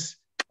was just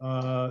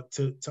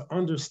to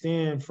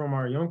understand from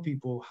our young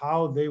people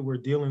how they were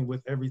dealing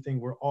with everything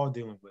we're all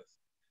dealing with.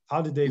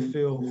 How did they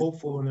feel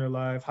hopeful in their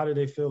life? How did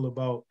they feel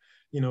about,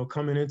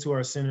 coming into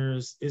our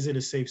centers? Is it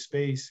a safe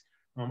space?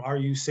 Are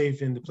you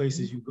safe in the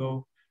places you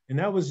go? And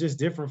that was just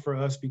different for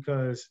us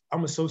because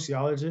I'm a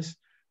sociologist,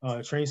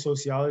 trained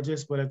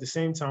sociologist, but at the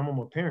same time, I'm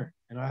a parent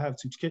and I have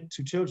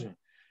two children.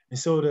 And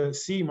so to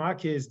see my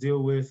kids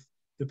deal with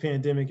the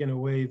pandemic in a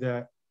way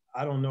that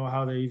I don't know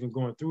how they're even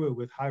going through it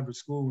with hybrid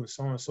school and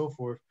so on and so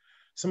forth.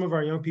 Some of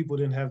our young people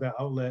didn't have that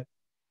outlet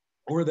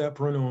or that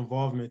parental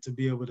involvement to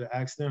be able to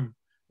ask them,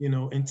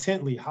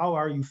 intently, how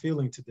are you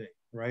feeling today,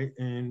 right?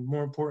 And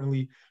more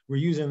importantly, we're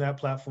using that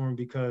platform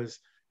because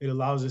it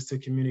allows us to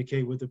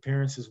communicate with the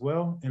parents as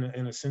well in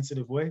a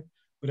sensitive way,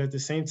 but at the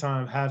same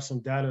time, have some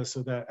data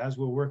so that as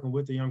we're working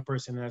with the young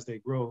person as they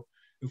grow,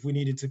 if we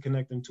needed to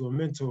connect them to a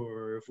mentor,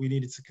 or if we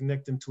needed to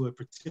connect them to a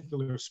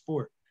particular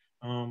sport.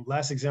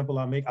 Last example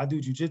I make, I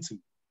do jujitsu.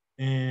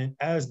 And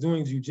as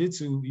doing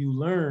jujitsu, you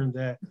learn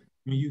that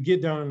when you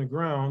get down on the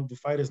ground, the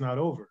fight is not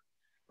over,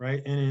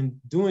 right? And in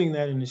doing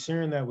that and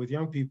sharing that with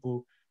young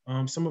people,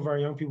 some of our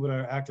young people that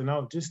are acting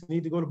out just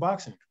need to go to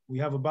boxing. We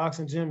have a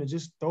boxing gym and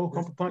just throw a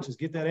couple punches,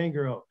 get that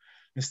anger out,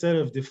 instead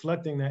of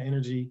deflecting that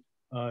energy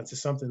to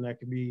something that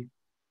could be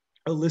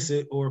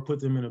illicit or put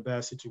them in a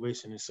bad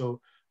situation. And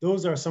so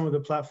those are some of the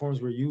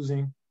platforms we're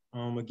using.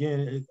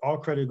 Again, all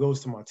credit goes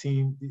to my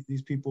team.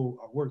 These people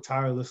work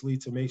tirelessly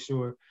to make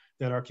sure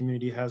that our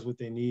community has what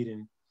they need.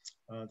 And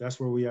that's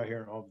where we are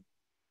here in Albany.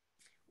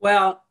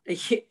 Well,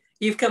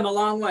 you've come a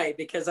long way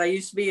because I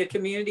used to be a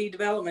community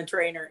development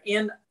trainer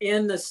in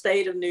the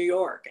state of New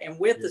York and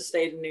with the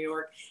state of New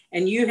York.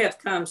 And you have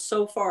come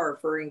so far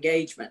for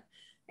engagement.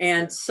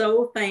 And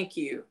so thank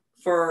you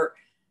for,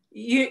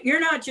 you're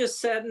not just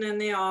sitting in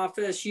the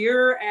office,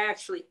 you're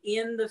actually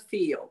in the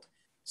field.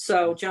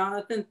 So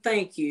Jonathan,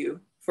 thank you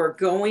for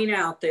going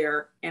out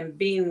there and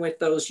being with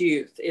those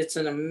youth. It's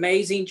an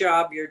amazing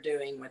job you're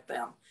doing with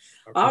them.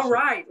 All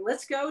right,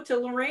 let's go to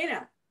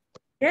LaReina.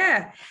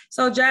 Yeah.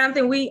 So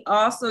Jonathan, we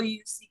also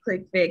use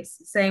C-Click Fix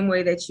the same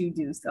way that you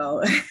do.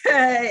 So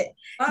yes,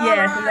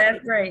 right.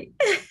 That's great.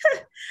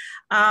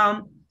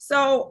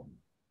 So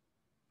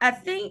I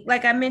think,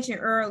 like I mentioned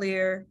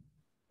earlier,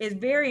 it's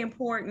very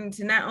important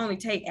to not only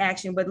take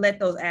action, but let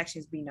those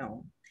actions be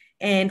known.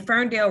 And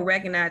Ferndale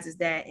recognizes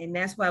that. And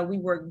that's why we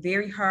work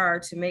very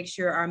hard to make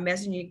sure our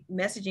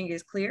messaging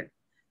is clear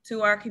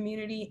to our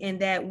community and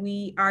that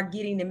we are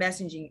getting the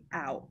messaging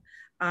out.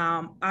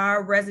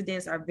 Our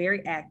residents are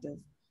very active.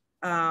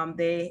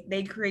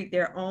 They create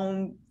their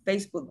own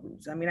Facebook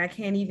groups. I mean, I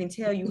can't even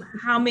tell you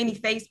how many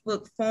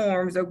Facebook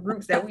forums or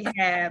groups that we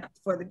have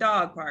for the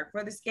dog park,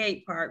 for the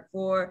skate park,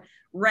 for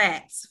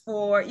rats,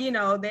 for,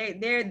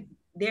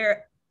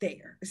 they're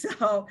there.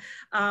 So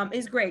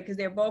it's great because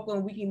they're vocal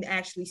and we can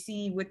actually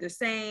see what they're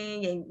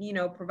saying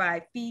and,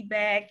 provide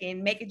feedback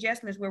and make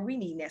adjustments where we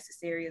need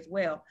necessary as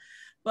well.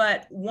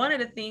 But one of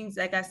the things,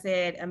 like I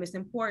said, it's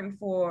important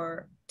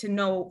for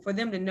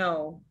them to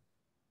know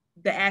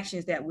the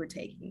actions that we're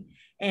taking.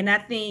 And I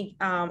think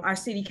our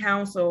city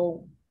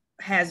council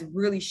has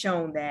really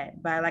shown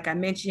that by, like I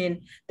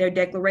mentioned, their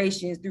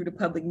declarations through the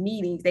public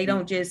meetings. They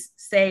don't just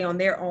say on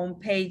their own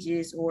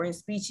pages or in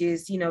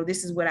speeches,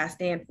 this is what I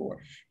stand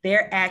for.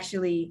 They're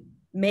actually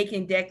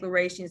making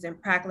declarations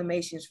and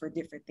proclamations for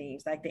different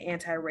things like the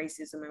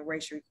anti-racism and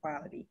racial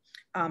equality,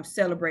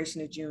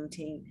 celebration of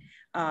Juneteenth,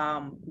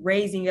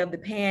 raising of the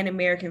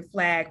Pan-American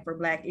flag for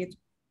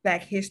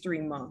Black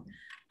History Month.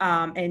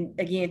 And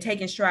again,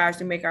 taking strides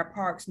to make our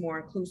parks more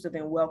inclusive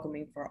and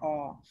welcoming for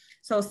all.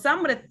 So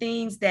some of the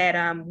things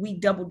that we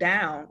double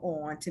down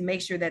on to make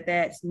sure that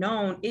that's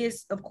known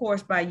is, of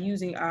course, by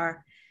using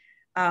our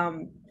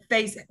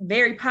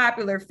very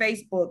popular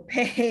Facebook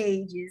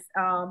pages,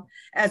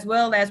 as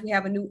well as we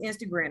have a new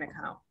Instagram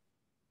account.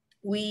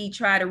 We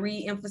try to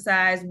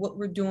re-emphasize what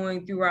we're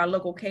doing through our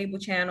local cable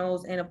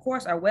channels and, of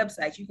course, our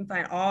websites. You can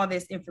find all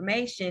this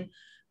information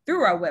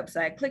through our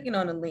website, clicking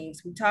on the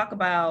links. We talk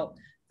about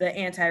the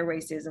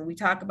anti-racism. We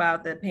talk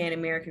about the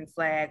Pan-American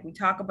flag. We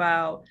talk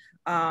about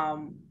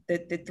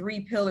the 3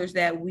 pillars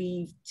that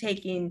we've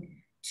taken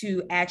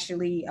to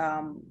actually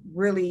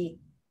really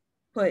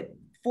put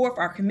forth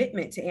our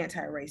commitment to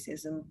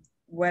anti-racism,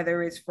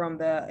 whether it's from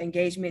the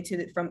engagement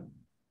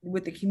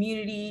with the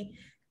community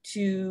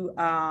to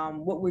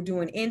what we're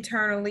doing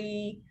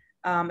internally,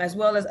 as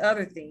well as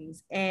other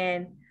things.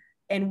 And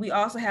we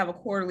also have a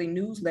quarterly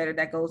newsletter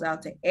that goes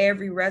out to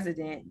every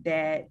resident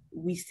that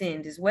we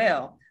send as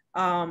well.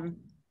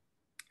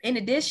 In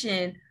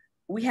addition,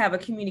 we have a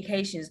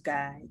communications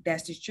guide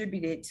that's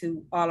distributed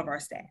to all of our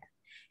staff.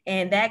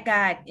 And that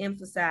guide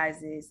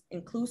emphasizes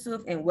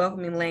inclusive and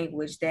welcoming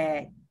language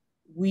that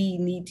we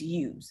need to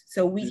use.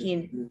 So we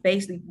can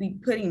basically be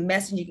putting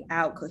messaging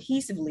out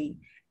cohesively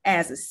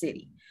as a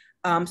city.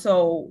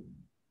 So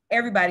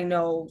everybody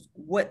knows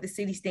what the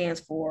city stands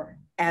for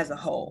as a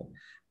whole.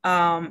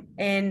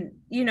 And,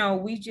 you know,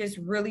 we've just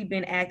really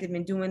been active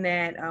in doing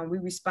that. We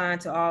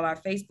respond to all our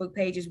Facebook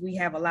pages. We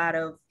have a lot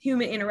of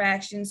human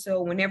interaction.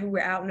 So whenever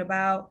we're out and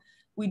about,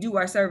 we do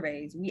our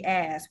surveys, we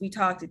ask, we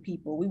talk to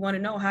people. We want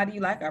to know, how do you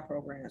like our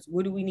programs?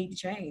 What do we need to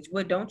change?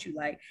 What don't you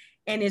like?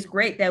 And it's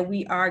great that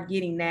we are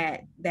getting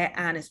that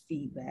honest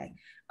feedback.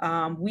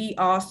 We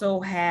also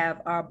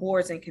have our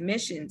boards and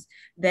commissions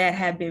that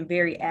have been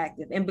very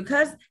active. And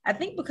because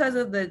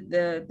of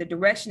the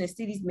direction the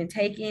city's been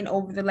taking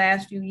over the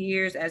last few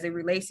years as it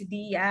relates to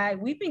DEI,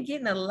 we've been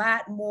getting a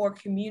lot more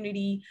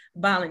community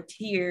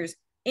volunteers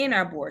in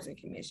our boards and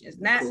commissions,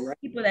 not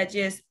people that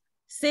just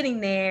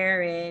sitting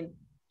there and,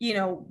 you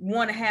know,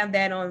 want to have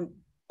that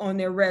on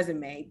their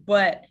resume,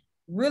 but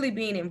really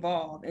being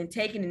involved and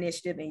taking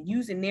initiative and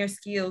using their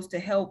skills to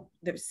help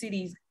the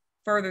cities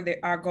further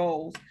our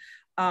goals.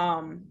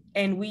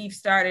 And we've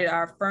started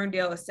our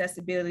Ferndale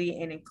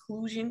Accessibility and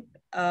Inclusion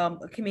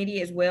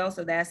Committee as well.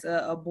 So that's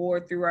a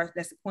board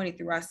that's appointed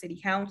through our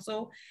city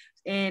council.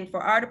 And for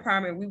our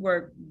department, we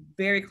work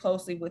very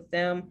closely with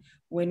them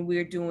when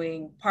we're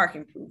doing park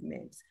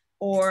improvements,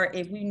 or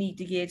if we need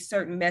to get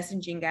certain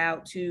messaging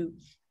out to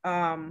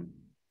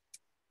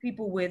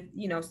people with,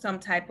 you know, some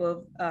type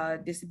of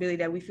disability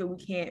that we feel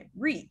we can't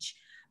reach.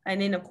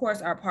 And then of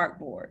course our park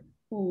board,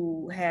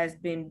 who has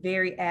been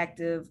very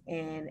active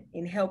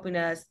in helping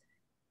us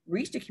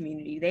reach the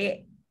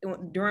community.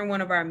 During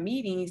one of our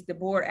meetings, the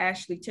board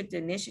actually took the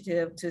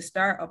initiative to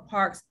start a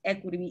parks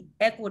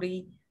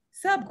equity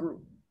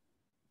subgroup.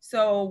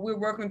 So we're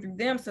working through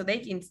them so they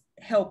can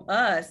help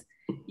us,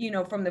 you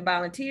know, from the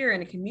volunteer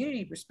and the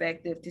community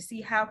perspective, to see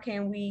how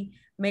can we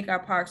make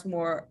our parks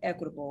more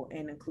equitable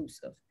and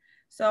inclusive.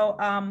 So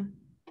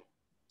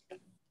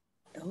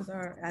those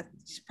are,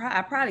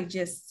 I probably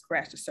just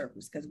scratched the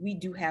surface, because we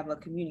do have a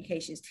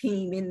communications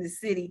team in the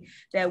city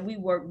that we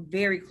work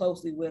very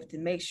closely with to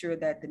make sure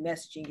that the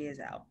messaging is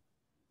out.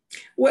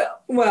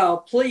 Well,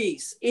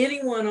 please,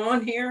 anyone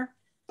on here,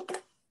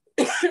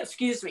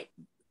 excuse me,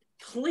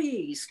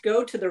 please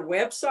go to their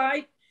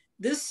website.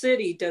 This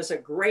city does a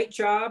great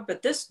job,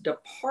 but this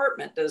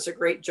department does a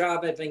great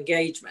job of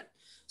engagement.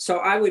 So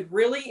I would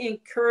really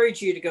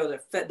encourage you to go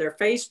to their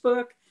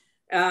Facebook.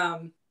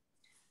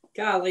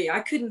 Golly,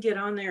 I couldn't get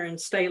on there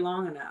and stay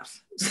long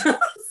enough.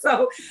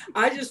 So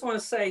I just want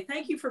to say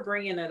thank you for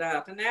bringing it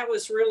up. And that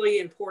was really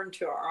important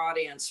to our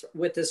audience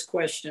with this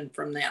question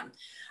from them.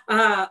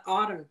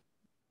 Autumn,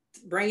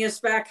 bring us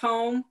back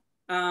home.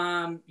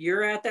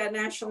 You're at that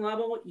national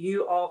level.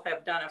 You all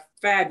have done a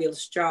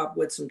fabulous job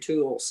with some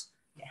tools.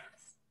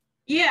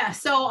 Yeah,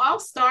 so I'll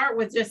start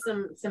with just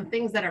some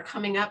things that are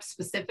coming up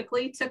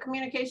specifically to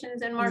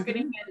communications and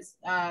marketing.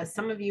 As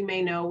some of you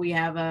may know, we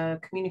have a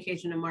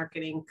communication and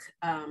marketing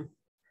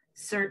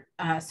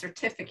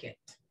certificate.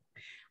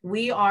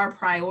 We are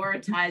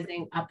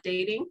prioritizing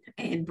updating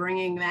and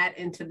bringing that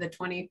into the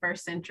 21st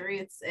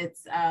century.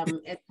 It's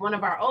one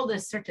of our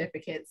oldest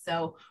certificates,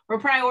 so we're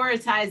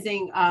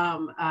prioritizing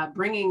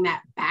bringing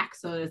that back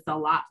so it's a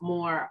lot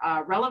more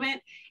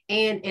relevant,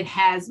 and it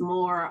has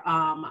more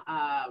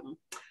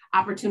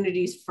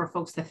opportunities for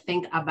folks to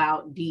think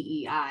about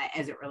DEI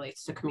as it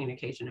relates to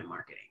communication and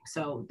marketing.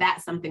 So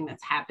that's something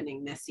that's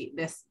happening this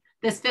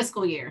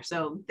fiscal year.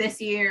 So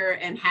this year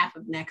and half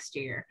of next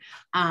year,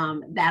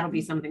 that'll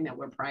be something that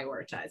we're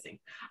prioritizing.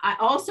 I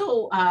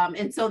also,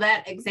 and so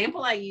that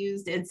example I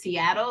used in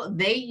Seattle,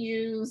 they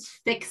use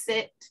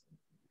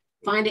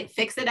Find It,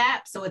 Fix It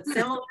app. So it's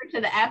similar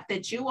to the app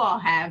that you all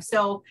have.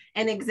 So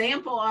an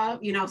example of,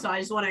 so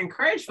I just want to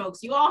encourage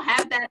folks, you all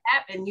have that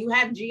app and you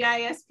have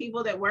GIS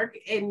people that work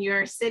in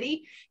your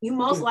city. You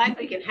most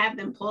likely can have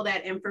them pull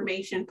that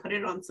information, put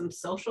it on some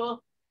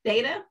social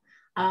data,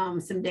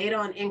 some data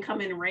on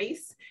income and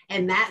race.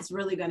 And that's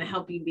really going to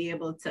help you be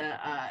able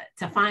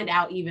to find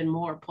out even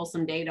more, pull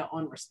some data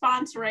on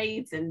response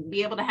rates and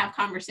be able to have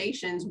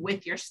conversations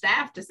with your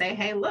staff to say,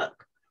 hey,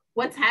 look,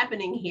 what's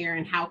happening here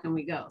and how can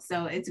we go?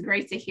 So it's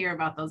great to hear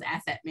about those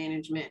asset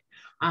management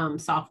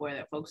software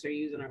that folks are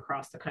using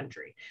across the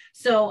country.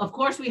 So of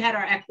course we had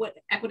our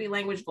equity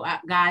language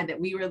guide that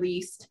we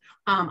released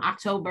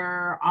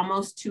October,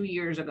 almost 2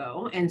 years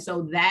ago. And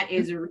so that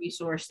is a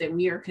resource that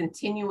we are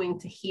continuing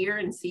to hear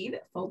and see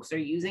that folks are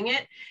using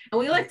it. And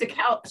we like to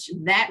couch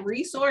that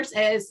resource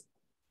as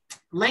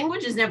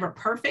language is never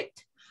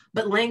perfect,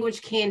 but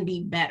language can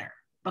be better,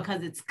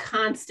 because it's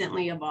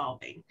constantly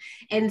evolving.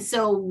 And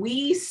so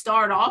we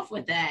start off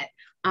with that.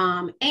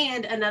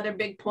 And another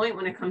big point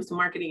when it comes to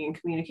marketing and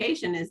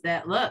communication is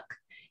that, look,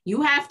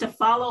 you have to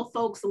follow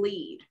folks'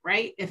 lead,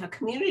 right? If a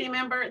community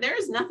member, there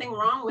is nothing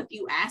wrong with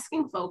you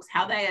asking folks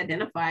how they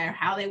identify or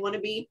how they want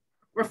to be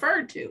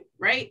referred to,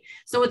 right?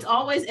 So it's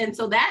always, and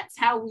so that's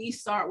how we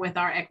start with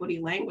our equity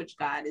language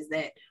guide, is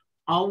that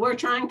all we're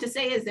trying to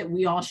say is that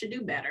we all should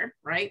do better,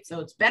 right? So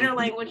it's better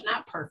language,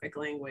 not perfect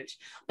language,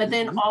 but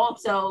then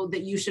also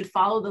that you should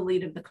follow the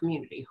lead of the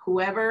community.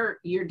 Whoever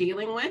you're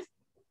dealing with,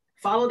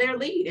 follow their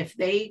lead. If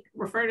they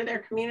refer to their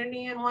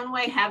community in one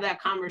way, have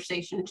that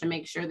conversation to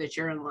make sure that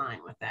you're in line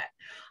with that.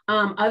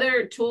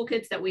 Other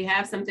toolkits that we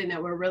have, something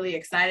that we're really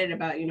excited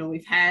about, you know,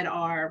 we've had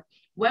our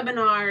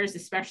webinars,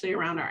 especially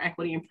around our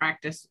equity and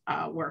practice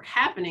work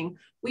happening.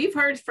 We've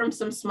heard from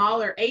some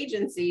smaller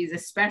agencies,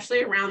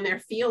 especially around their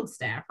field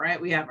staff,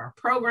 right? We have our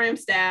program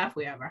staff,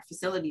 we have our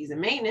facilities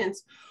and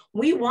maintenance.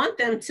 We want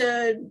them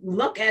to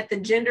look at the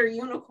Gender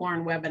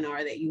Unicorn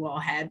webinar that you all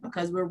had,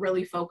 because we're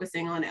really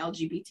focusing on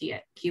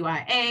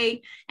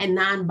LGBTQIA and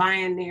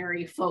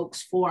non-binary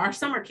folks for our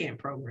summer camp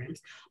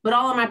programs. But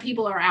all of my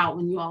people are out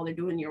when you all are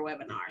doing your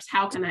webinars.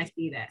 How can I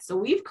see that? So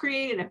we've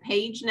created a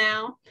page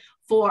now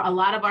for a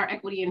lot of our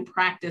equity and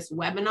practice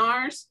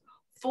webinars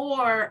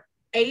for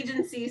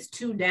agencies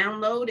to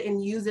download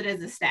and use it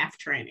as a staff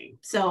training.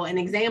 So an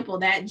example,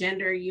 that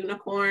Gender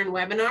Unicorn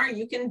webinar,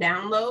 you can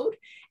download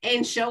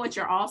and show it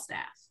your all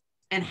staff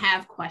and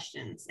have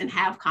questions and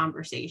have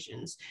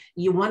conversations.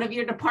 One of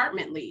your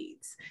department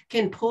leads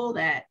can pull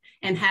that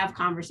and have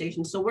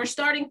conversations. So we're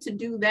starting to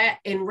do that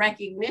in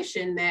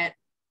recognition that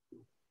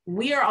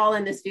we are all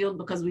in this field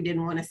because we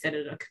didn't want to sit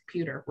at a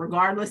computer,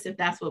 regardless if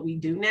that's what we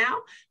do now.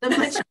 The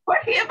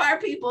majority of our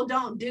people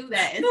don't do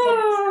that. And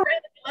so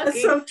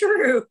that's so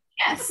true.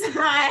 Yes,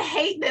 I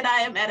hate that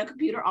I am at a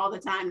computer all the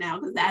time now,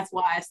 because that's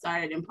why I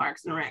started in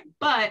Parks and Rec.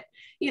 But,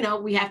 you know,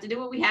 we have to do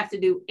what we have to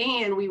do.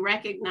 And we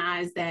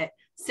recognize that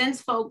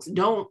since folks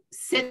don't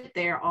sit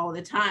there all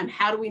the time,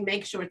 how do we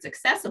make sure it's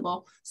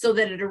accessible so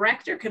that a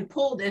director can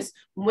pull this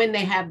when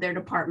they have their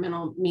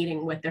departmental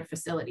meeting with their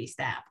facility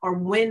staff, or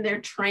when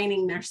they're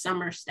training their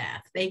summer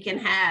staff? They can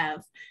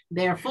have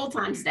their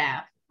full-time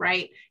staff,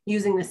 right,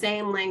 using the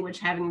same language,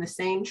 having the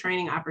same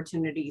training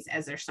opportunities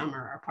as their summer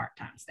or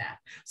part-time staff.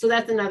 So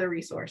that's another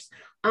resource.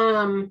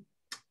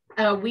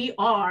 We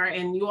are,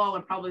 and you all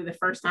are probably the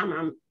first time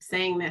I'm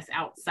saying this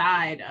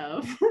outside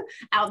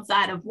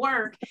of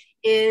work,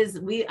 is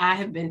I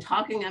have been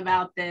talking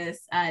about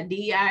this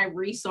DEI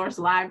resource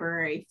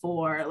library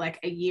for like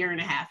a year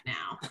and a half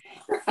now.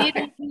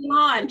 It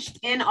launched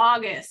in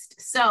August.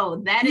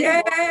 So that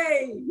is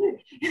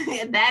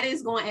that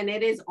is going, and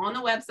it is on the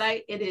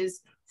website. It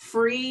is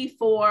free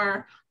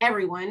for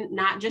everyone,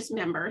 not just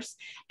members.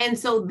 And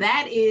so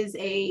that is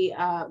a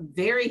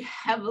very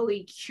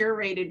heavily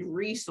curated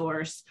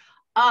resource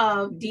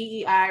of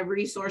DEI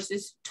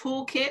resources,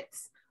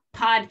 toolkits,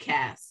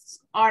 podcasts,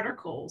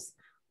 articles,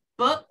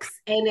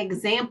 books, and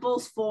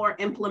examples for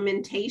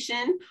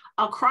implementation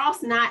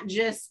across not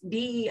just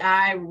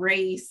DEI,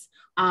 race,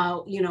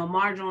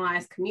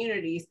 marginalized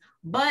communities,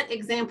 but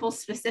examples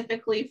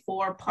specifically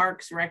for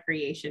parks,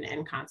 recreation,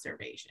 and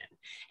conservation.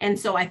 And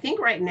so I think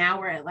right now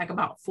we're at like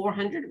about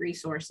 400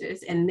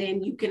 resources. And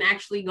then you can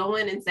actually go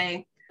in and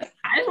say,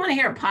 I just want to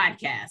hear a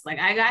podcast. Like,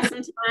 I got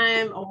some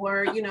time,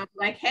 or,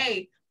 like,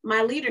 hey,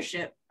 my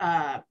leadership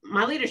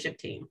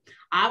team,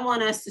 I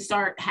want us to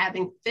start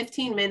having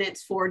 15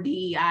 minutes for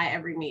DEI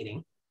every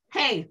meeting.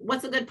 Hey,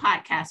 what's a good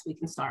podcast we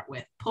can start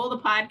with? Pull the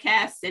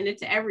podcast, send it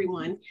to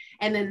everyone,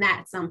 and then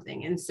that's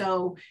something. And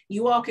so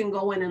you all can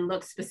go in and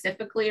look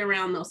specifically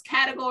around those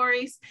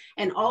categories,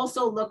 and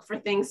also look for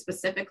things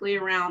specifically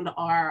around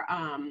our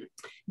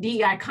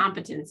DEI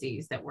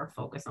competencies that we're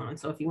focused on.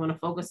 So if you want to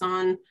focus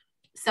on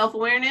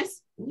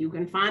self-awareness, you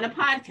can find a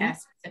podcast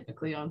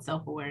specifically on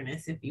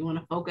self-awareness. If you want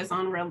to focus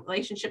on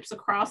relationships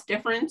across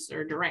difference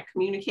or direct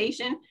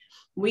communication,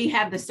 we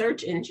have the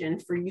search engine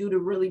for you to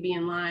really be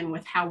in line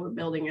with how we're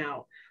building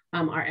out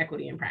our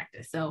equity in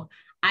practice. So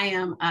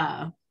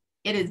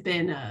it has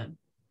been a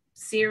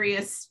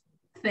serious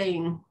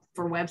thing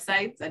for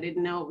websites. I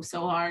didn't know it was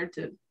so hard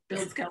to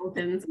build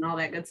skeletons and all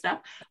that good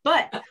stuff.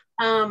 But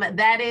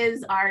that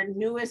is our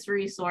newest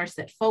resource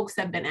that folks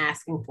have been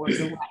asking for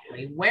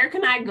directly. Where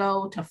can I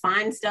go to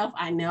find stuff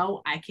I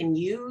know I can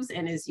use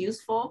and is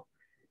useful?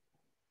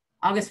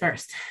 August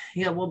 1st.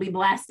 We'll be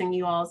blasting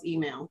you all's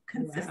email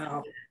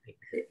consistently.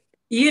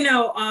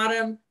 Wow.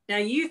 Autumn, now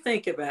you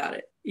think about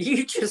it.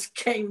 You just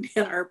came to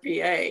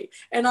NRPA,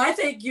 and I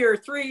think you're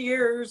 3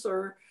 years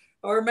or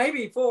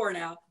maybe 4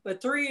 now,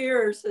 but 3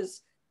 years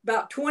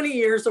about 20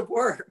 years of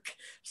work.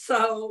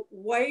 So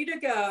way to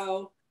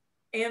go.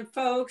 And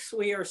folks,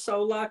 we are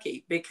so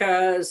lucky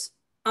because,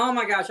 oh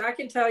my gosh, I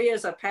can tell you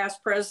as a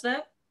past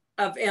president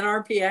of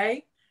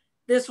NRPA,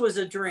 this was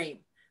a dream.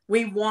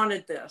 We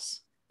wanted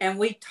this and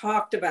we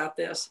talked about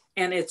this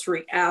and it's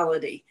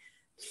reality.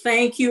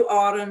 Thank you,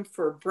 Autumn,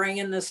 for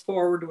bringing this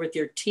forward with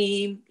your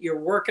team. You're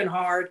working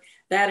hard.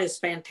 That is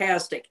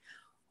fantastic.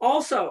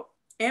 Also,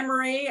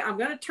 Anne-Marie, I'm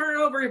going to turn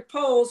over your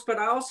polls, but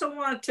I also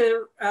want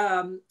to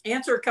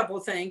answer a couple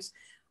of things.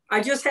 I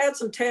just had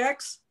some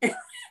texts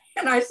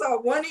and I saw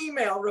one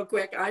email real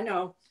quick. I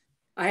know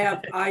I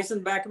have eyes in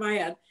the back of my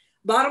head.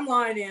 Bottom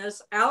line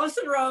is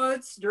Allison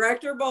Rhodes,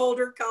 Director,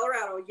 Boulder,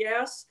 Colorado.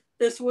 Yes,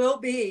 this will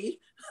be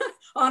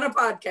on a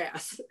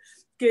podcast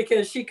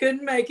because she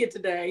couldn't make it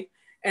today.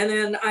 And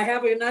then I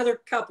have another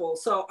couple.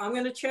 So I'm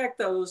going to check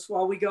those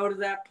while we go to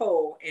that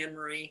poll,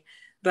 Anne-Marie.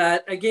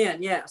 But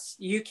again, yes,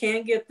 you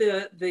can get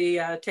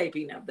the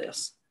taping of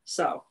this.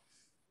 So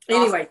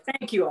anyway,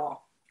 thank you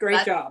all.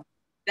 Great job.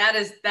 That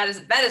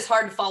is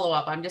hard to follow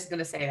up. I'm just going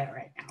to say that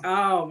right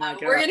now. Oh my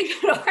God.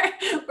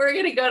 We're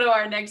going to go to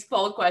our next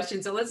poll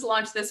question. So let's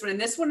launch this one. And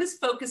this one is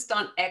focused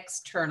on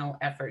external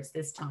efforts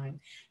this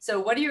time. So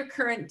what are your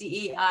current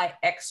DEI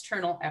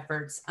external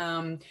efforts?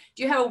 Do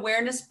you have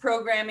awareness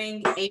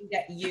programming aimed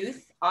at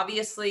youth?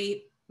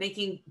 Obviously,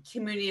 making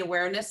community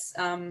awareness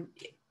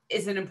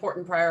is an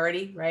important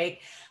priority, right?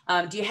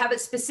 Do you have it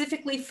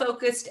specifically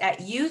focused at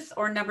youth,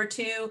 or number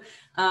two,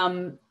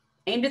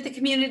 aimed at the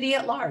community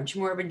at large,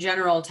 more of a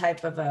general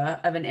type of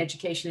an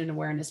education and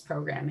awareness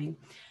programming?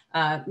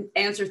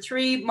 Answer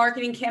three,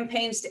 marketing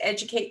campaigns to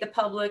educate the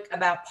public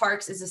about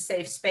parks as a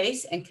safe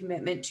space and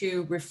commitment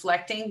to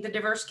reflecting the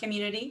diverse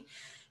community.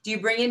 Do you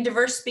bring in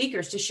diverse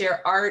speakers to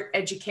share art,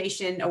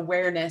 education,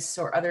 awareness,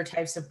 or other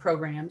types of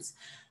programs?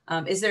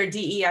 Is there a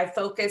DEI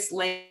focus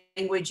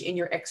language in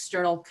your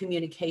external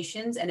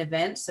communications and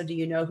events? So do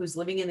you know who's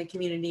living in the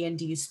community, and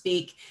do you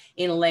speak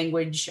in a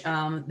language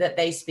that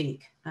they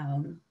speak,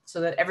 so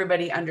that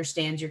everybody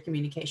understands your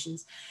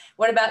communications?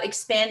 What about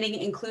expanding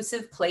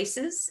inclusive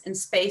places and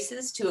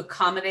spaces to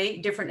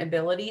accommodate different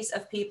abilities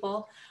of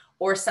people,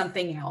 or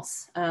something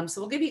else?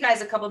 So we'll give you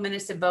guys a couple of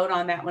minutes to vote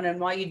on that one. And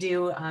while you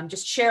do,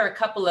 just share a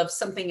couple of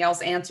something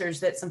else answers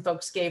that some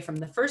folks gave from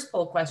the first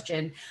poll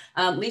question.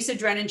 Lisa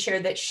Drennan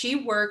shared that she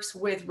works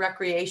with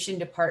recreation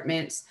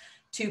departments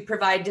to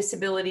provide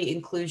disability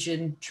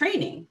inclusion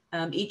training.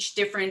 Each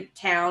different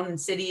town and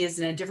city is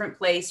in a different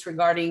place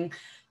regarding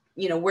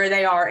where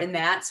they are in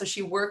that. So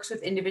she works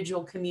with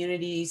individual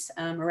communities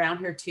around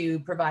here to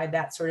provide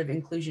that sort of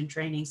inclusion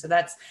training. So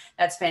that's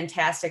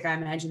fantastic. I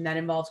imagine that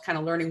involves kind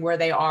of learning where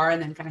they are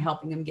and then kind of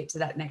helping them get to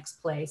that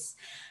next place.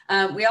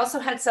 We also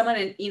had someone,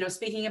 and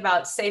speaking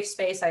about safe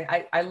space,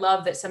 I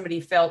love that somebody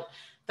felt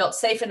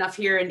safe enough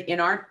here in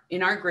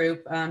our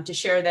group to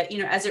share that,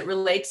 as it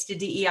relates to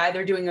DEI,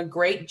 they're doing a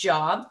great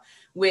job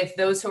with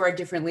those who are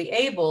differently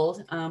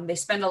abled. They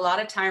spend a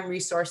lot of time,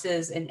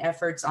 resources, and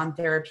efforts on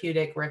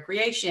therapeutic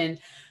recreation,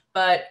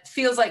 but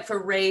feels like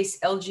for race,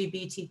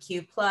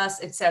 LGBTQ+,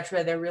 et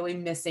cetera, they're really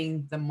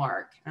missing the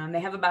mark. They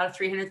have about a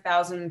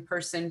 300,000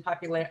 person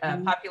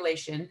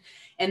population,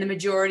 and the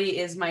majority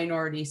is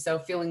minority. So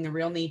feeling the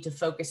real need to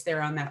focus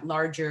there on that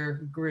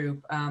larger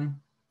group.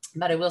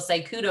 But I will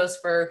say kudos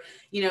for,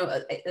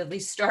 at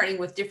least starting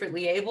with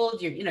differently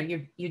abled.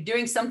 You're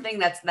doing something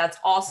that's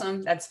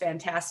awesome. That's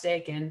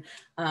fantastic. And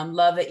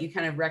love that you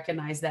kind of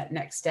recognize that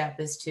next step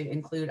is to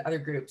include other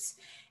groups.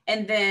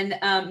 And then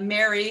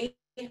Mary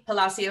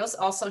Palacios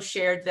also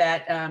shared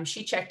that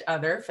she checked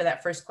other for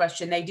that first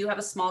question. They do have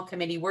a small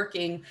committee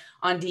working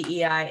on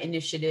DEI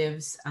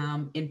initiatives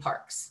in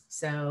parks.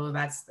 So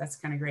that's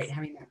kind of great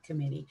having that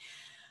committee.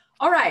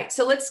 All right,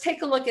 so let's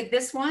take a look at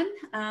this one.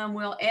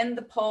 We'll end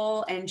the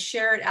poll and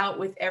share it out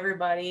with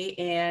everybody.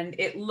 And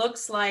it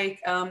looks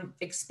like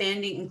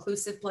expanding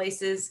inclusive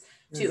places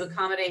to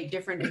accommodate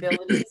different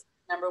abilities.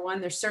 Number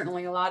one, there's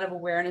certainly a lot of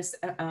awareness,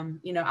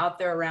 out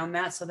there around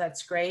that. So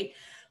that's great.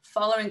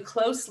 Following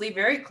closely,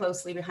 very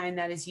closely behind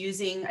that is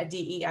using a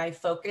DEI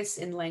focus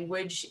in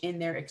language in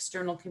their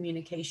external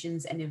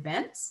communications and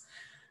events.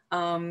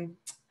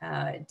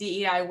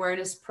 DEI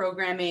awareness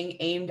programming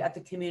aimed at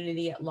the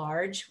community at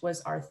large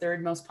was our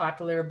third most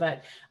popular,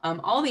 but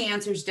all the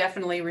answers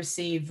definitely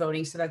received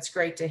voting. So that's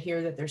great to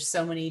hear that there's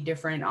so many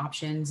different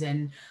options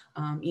and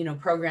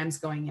programs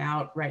going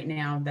out right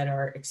now that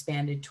are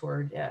expanded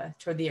toward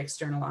the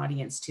external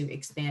audience to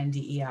expand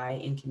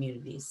DEI in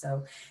communities.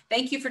 So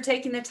thank you for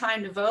taking the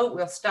time to vote.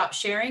 We'll stop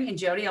sharing, and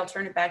Jody, I'll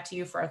turn it back to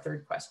you for our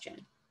third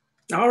question.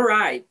 All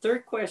right,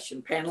 third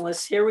question,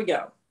 panelists, here we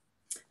go.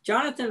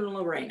 Jonathan and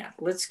LaReina,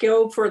 let's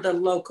go for the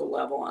local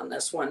level on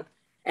this one,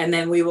 and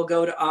then we will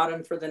go to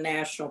Autumn for the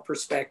national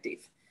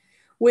perspective.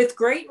 With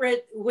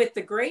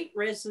the great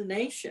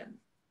resignation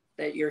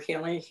that you're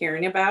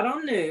hearing about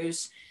on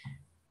news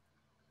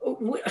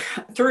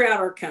throughout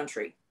our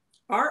country,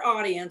 our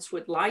audience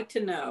would like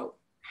to know,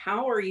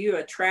 how are you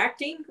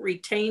attracting,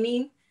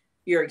 retaining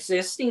your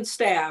existing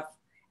staff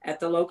at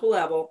the local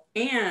level,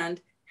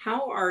 and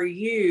how are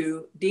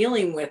you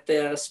dealing with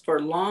this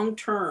for long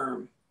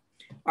term?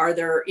 Are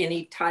there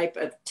any type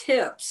of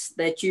tips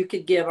that you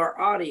could give our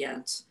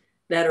audience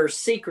that are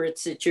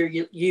secrets that you're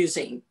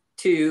using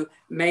to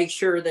make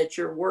sure that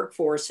your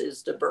workforce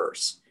is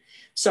diverse?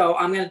 So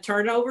I'm going to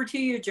turn it over to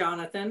you,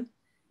 Jonathan,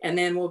 and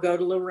then we'll go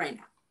to LaReina.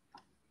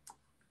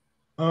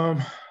 All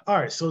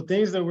right, so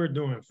things that we're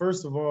doing.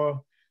 First of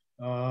all,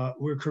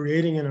 we're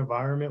creating an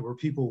environment where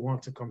people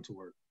want to come to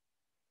work.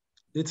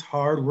 It's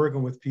hard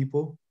working with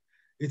people.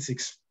 It's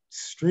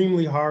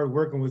extremely hard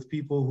working with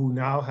people who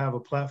now have a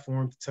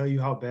platform to tell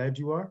you how bad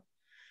you are.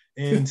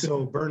 And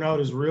so burnout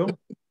is real.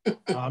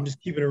 I'm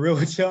just keeping it real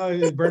with y'all.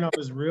 Burnout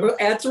is real.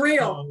 That's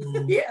real.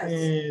 Yes.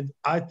 And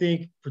I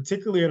think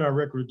particularly in our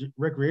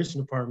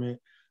recreation department,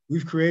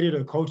 we've created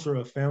a culture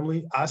of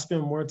family. I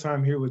spend more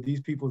time here with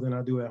these people than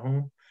I do at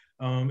home.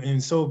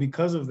 And so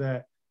because of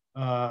that,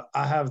 I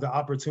have the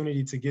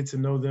opportunity to get to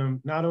know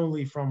them, not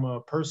only from a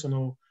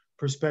personal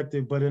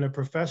perspective, but in a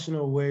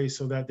professional way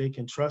so that they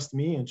can trust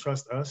me and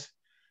trust us.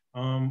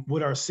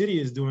 What our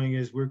city is doing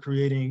is we're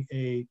creating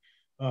a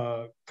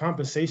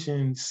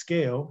compensation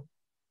scale,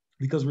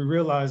 because we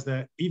realize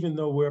that even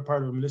though we're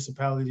part of a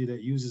municipality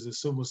that uses a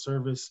civil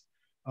service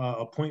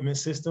appointment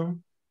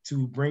system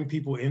to bring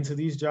people into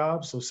these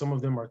jobs, so some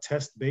of them are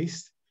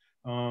test-based.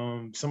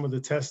 Some of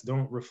the tests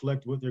don't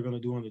reflect what they're going to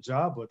do on the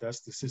job, but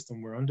that's the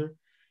system we're under.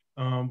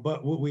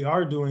 But what we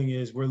are doing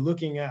is we're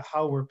looking at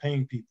how we're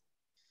paying people.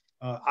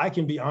 I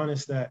can be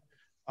honest that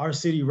our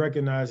city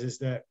recognizes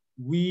that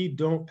we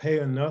don't pay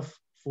enough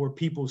for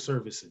people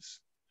services.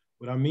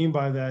 What I mean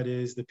by that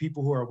is the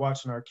people who are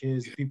watching our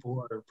kids, the people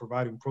who are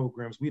providing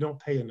programs, we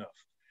don't pay enough.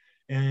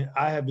 And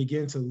I have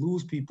begun to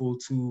lose people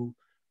to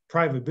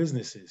private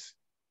businesses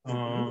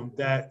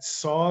that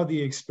saw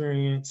the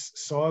experience,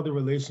 saw the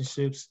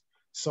relationships,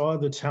 saw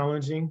the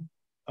challenging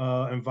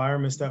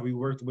environments that we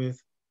worked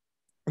with.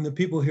 And the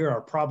people here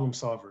are problem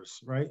solvers,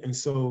 right? And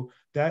so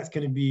that's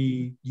going to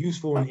be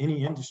useful in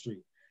any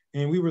industry.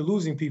 And we were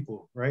losing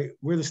people, right?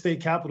 We're the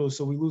state capital,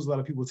 so we lose a lot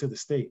of people to the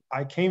state.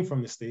 I came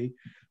from the state,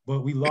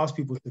 but we lost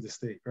people to the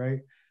state, right?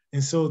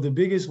 And so the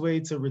biggest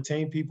way to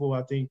retain people,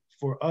 I think,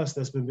 for us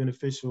that's been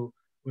beneficial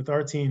with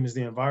our team is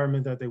the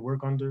environment that they work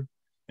under.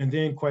 And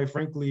then, quite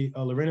frankly,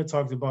 LaReina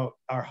talked about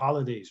our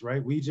holidays,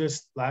 right? We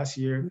just last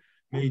year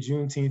made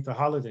Juneteenth a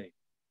holiday.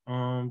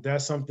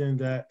 That's something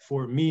that,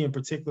 for me in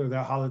particular,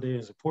 that holiday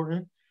is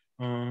important.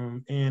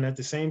 And at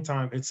the same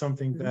time, it's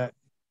something that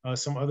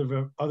some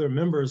other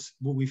members,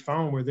 what we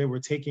found where they were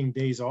taking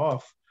days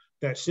off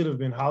that should have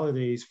been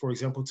holidays, for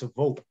example, to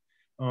vote.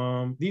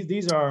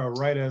 These are a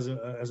right as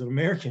an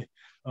American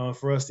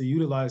for us to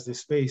utilize this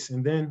space.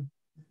 And then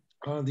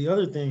the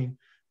other thing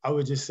I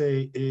would just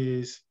say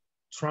is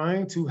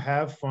trying to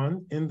have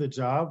fun in the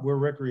job. We're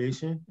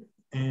recreation,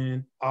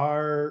 and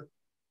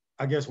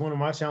I guess one of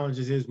my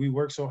challenges is we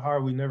work so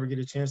hard, we never get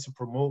a chance to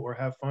promote or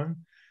have fun.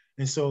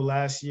 And so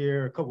last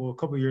year, a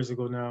couple years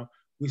ago now,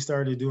 we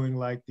started doing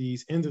like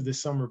these end of the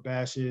summer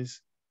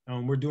bashes.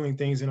 We're doing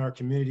things in our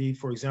community.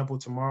 For example,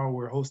 tomorrow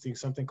we're hosting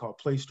something called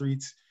Play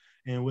Streets.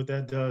 And what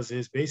that does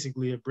is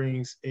basically it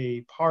brings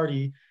a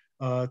party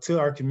to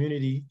our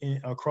community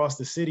across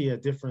the city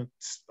at different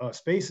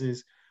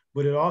spaces,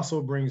 but it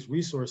also brings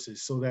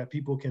resources so that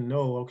people can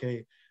know,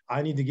 okay,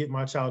 I need to get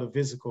my child a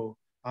physical.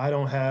 I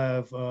don't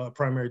have a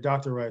primary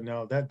doctor right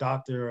now. That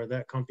doctor or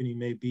that company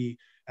may be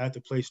at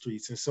the Play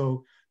Streets. And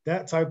so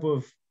that type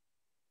of,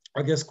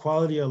 I guess,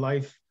 quality of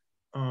life,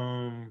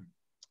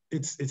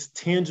 it's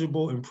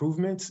tangible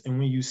improvements. And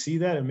when you see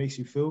that, it makes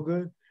you feel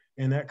good.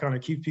 And that kind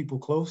of keeps people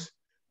close.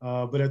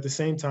 But at the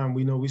same time,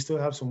 we know we still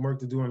have some work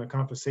to do on the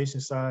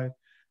compensation side.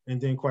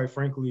 And then quite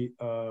frankly,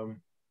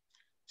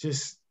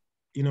 just,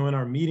 in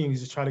our meetings,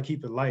 just try to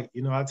keep it light.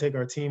 I take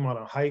our team out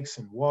on hikes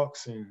and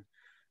walks, and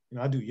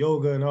I do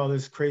yoga and all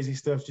this crazy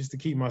stuff just to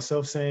keep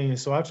myself sane. And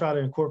so I try to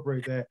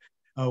incorporate that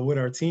with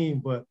our team.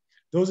 But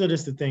those are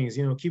just the things,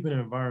 keeping an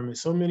environment.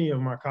 So many of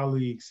my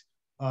colleagues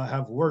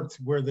have worked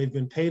where they've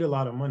been paid a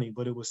lot of money,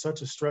 but it was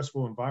such a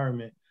stressful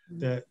environment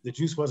that the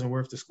juice wasn't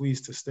worth the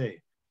squeeze to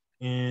stay.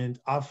 And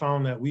I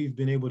found that we've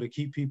been able to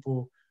keep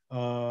people.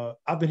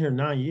 I've been here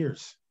 9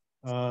 years.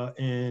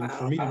 And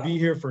for me to be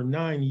here for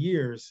 9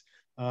 years,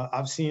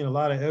 I've seen a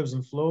lot of ebbs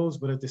and flows,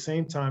 but at the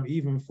same time,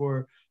 even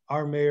for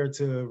our mayor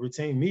to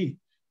retain me,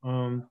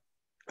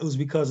 it was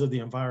because of the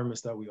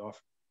environments that we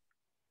offer.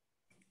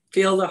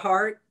 Feel the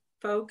heart,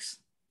 folks.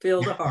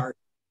 Feel the heart.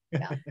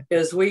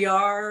 Because we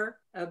are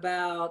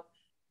about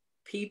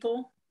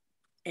people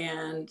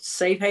and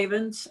safe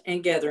havens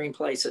and gathering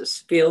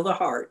places. Feel the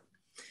heart.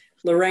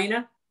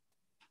 LaReina?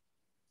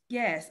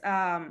 Yes,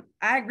 I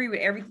agree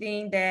with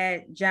everything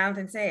that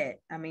Jonathan said.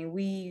 I mean,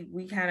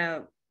 we kind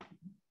of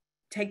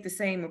take the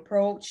same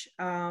approach.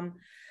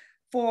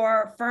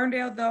 For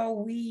Ferndale,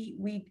 though,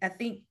 I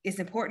think it's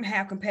important to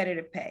have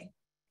competitive pay.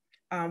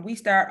 We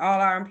start all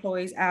our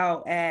employees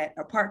out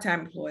our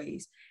part-time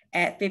employees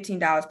at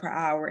 $15 per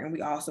hour, and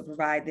we also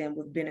provide them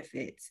with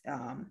benefits.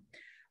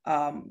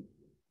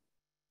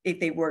 if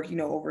they work,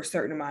 over a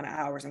certain amount of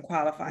hours and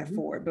qualify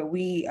for it. But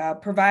we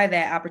provide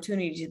that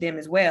opportunity to them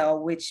as well,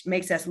 which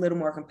makes us a little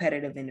more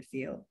competitive in the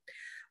field.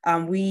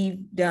 We've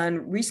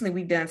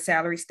done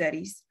salary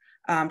studies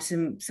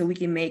so we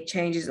can make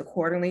changes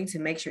accordingly to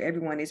make sure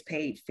everyone is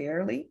paid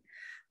fairly.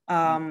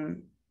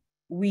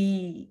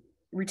 We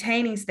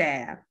retaining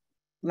staff,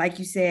 like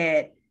you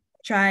said,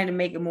 trying to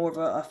make it more of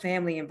a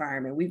family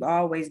environment. We've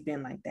always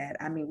been like that.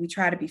 I mean, we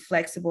try to be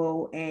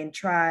flexible and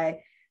try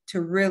to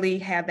really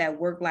have that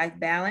work-life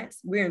balance.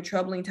 We're in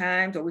troubling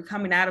times, or we're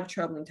coming out of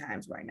troubling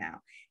times right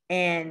now.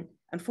 And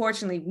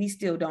unfortunately, we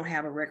still don't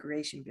have a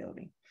recreation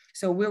building.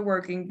 So we're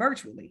working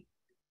virtually.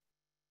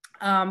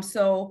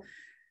 So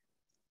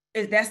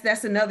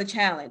that's another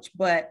challenge,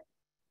 but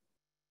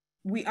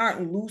we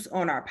aren't loose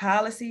on our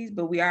policies,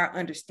 but we are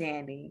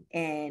understanding.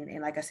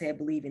 And like I said,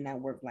 believe in that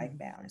work-life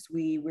balance.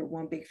 We're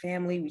one big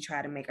family. We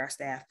try to make our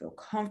staff feel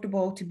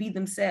comfortable to be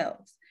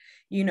themselves.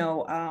 I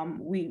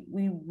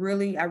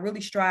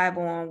really strive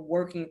on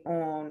working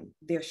on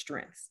their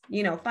strengths,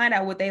 find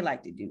out what they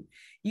like to do.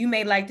 You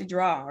may like to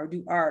draw or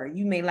do art, or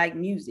you may like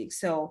music.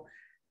 So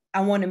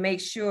I want to make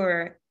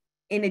sure,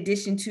 in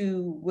addition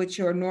to what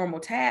your normal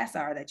tasks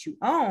are that you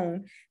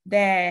own,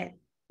 that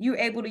you're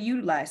able to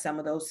utilize some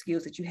of those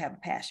skills that you have a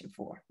passion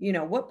for.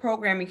 What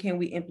programming can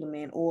we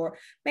implement? Or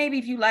maybe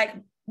if you like,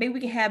 maybe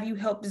we can have you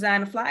help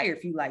design a flyer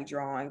if you like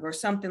drawing or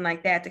something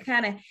like that, to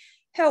kind of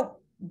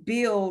help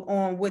build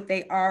on what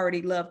they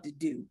already love to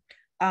do.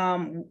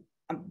 I'm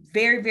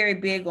very, very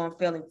big on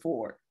failing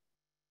forward.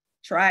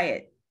 Try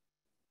it.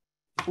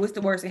 What's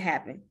the worst that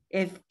happen?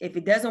 If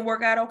it doesn't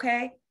work out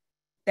okay,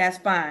 that's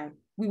fine.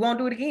 We won't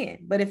do it again.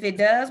 But if it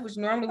does, which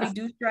normally we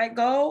do strike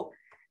gold,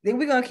 then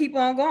we're going to keep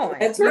on going.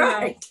 That's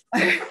right.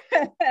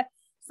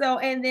 So,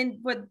 and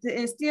then to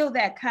instill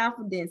that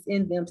confidence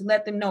in them, to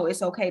let them know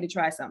it's okay to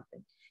try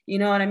something. You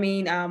know what I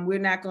mean? You're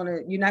not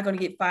going to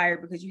get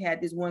fired because you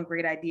had this one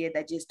great idea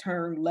that just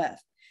turned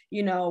left.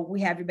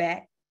 We have your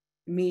back.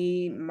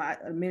 Me, my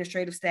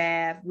administrative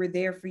staff, we're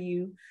there for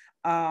you.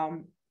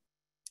 And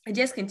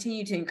just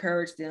continue to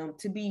encourage them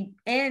to be,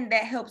 and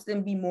that helps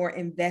them be more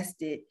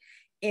invested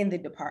in the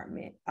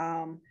department.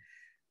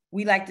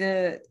 We like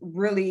to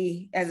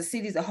really, as a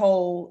city as a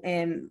whole,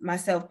 and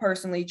myself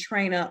personally,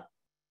 train up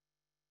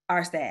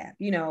our staff.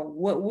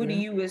 What do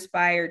you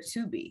aspire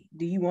to be?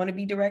 Do you want to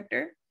be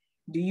director?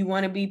 Do you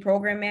want to be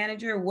program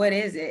manager? What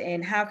is it?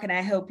 And how can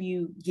I help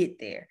you get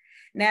there?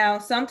 Now,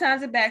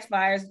 sometimes it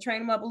backfires, train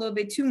them up a little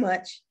bit too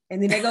much,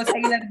 and then they go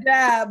take another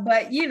job.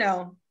 But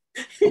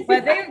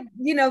but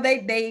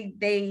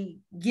they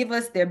give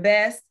us their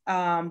best.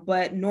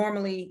 But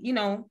normally,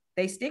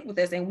 they stick with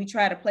us, and we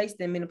try to place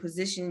them in a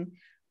position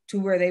to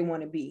where they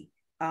want to be,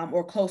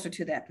 or closer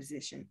to that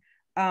position.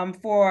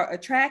 For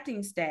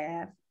attracting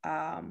staff,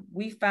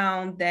 we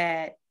found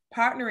that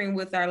partnering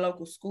with our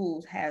local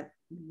schools has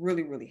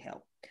really, really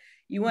helped.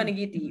 You want to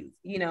get the youth.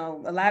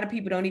 A lot of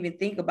people don't even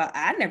think about,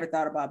 I never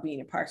thought about being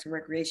in Parks and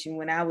Recreation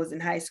when I was in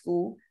high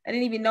school. I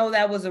didn't even know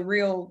that was a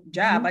real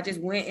job. I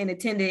just went and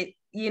attended,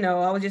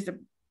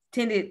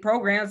 attended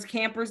programs,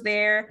 campers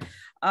there,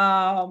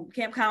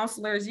 camp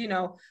counselors,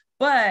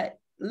 but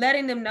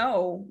letting them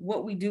know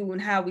what we do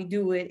and how we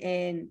do it,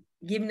 and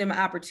giving them an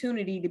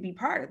opportunity to be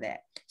part of that.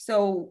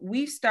 So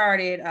we've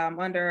started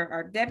under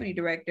our deputy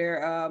director,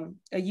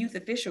 a youth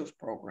officials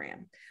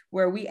program,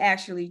 where we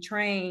actually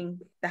train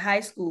the high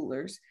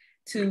schoolers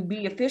to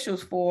be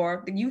officials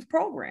for the youth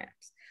programs.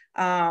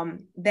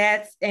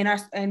 That's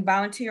and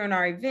volunteer in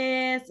our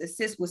events,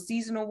 assist with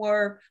seasonal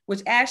work,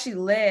 which actually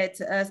led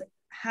to us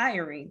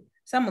hiring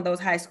some of those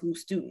high school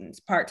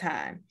students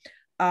part-time.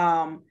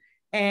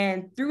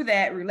 And through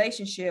that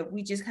relationship,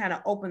 we just kind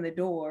of opened the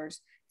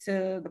doors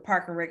to the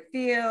Park and Rec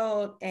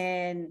field,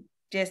 and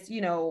just,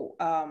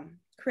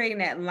 creating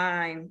that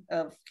line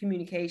of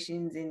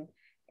communications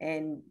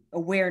and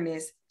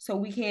awareness, so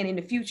we can in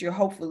the future,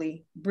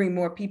 hopefully, bring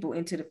more people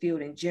into the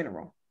field in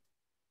general.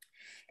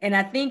 And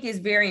I think it's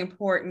very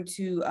important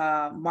to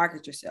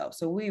market yourself.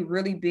 So we're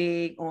really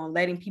big on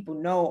letting people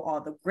know all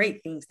the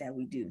great things that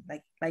we do.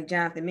 Like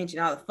Jonathan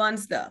mentioned, all the fun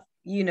stuff,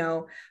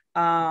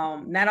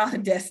 not all the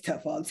desk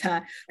stuff all the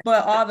time,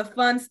 but all the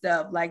fun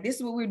stuff. Like, this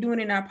is what we're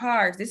doing in our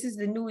parks. This is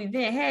the new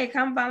event. Hey,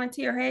 come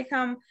volunteer. Hey,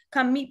 come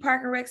meet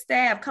Park and Rec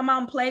staff. Come out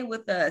and play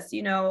with us.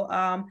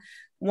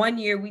 One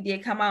year we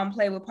did come out and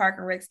play with Park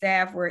and Rec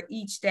staff, where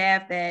each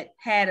staff that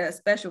had a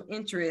special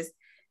interest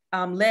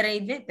led an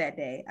event that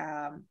day.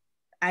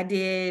 I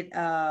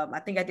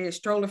think I did a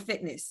stroller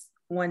fitness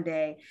one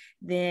day.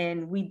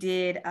 Then we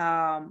did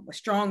a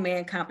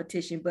strongman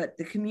competition, but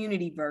the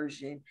community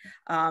version,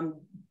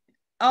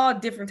 all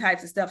different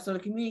types of stuff, so the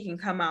community can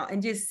come out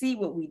and just see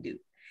what we do.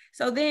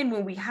 So then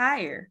when we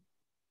hire,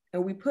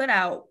 and we put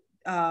out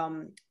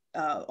on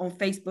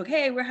Facebook,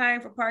 hey, we're hiring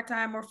for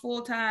part-time or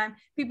full-time,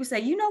 people say,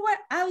 you know what?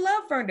 I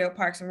love Ferndale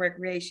Parks and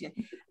Recreation.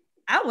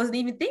 I wasn't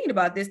even thinking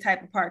about this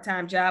type of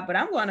part-time job, but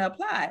I'm going to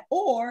apply.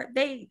 Or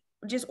they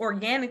just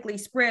organically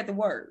spread the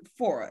word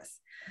for us,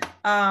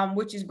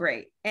 which is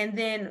great. And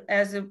then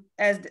as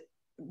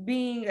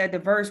being a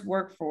diverse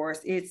workforce,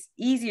 it's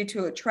easier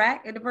to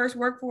attract a diverse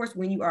workforce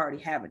when you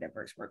already have a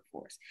diverse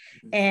workforce.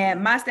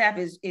 And my staff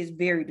is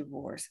very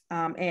diverse.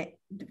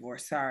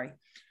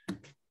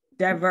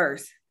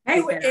 Diverse.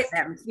 Hey,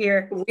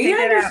 atmosphere. We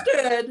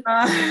understood.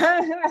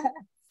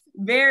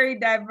 Very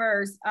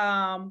diverse.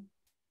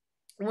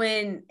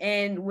 When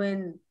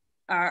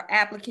our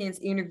applicants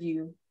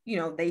interview,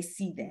 they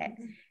see that,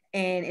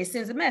 and it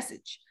sends a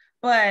message.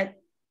 But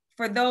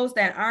for those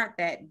that aren't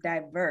that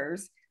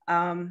diverse,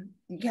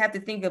 you have to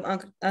think of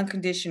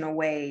untraditional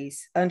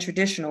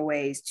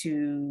ways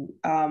to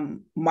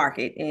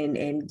market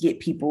and get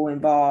people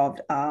involved.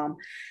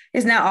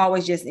 It's not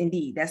always just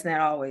Indeed. That's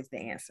not always the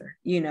answer.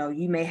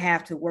 You may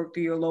have to work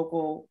through your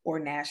local or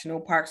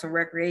national Parks and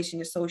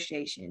Recreation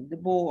Association, the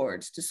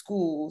boards, the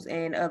schools,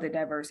 and other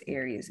diverse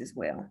areas as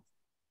well.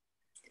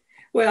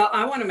 Well,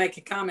 I want to make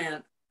a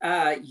comment.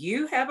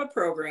 You have a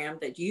program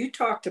that you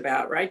talked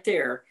about right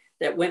there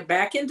that went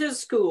back into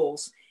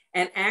schools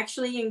and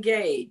actually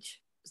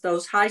engage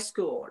those high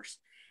schoolers.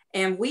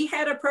 And we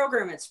had a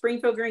program at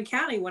Springfield Greene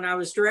County when I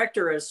was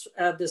director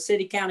of the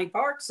city county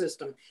park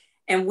system.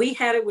 And we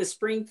had it with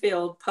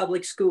Springfield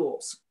Public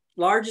Schools,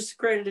 largest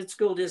accredited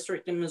school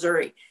district in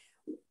Missouri.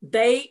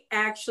 They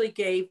actually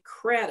gave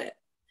credit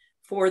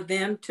for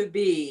them to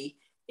be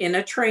in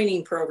a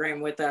training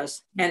program with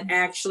us and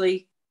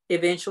actually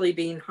eventually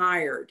being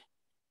hired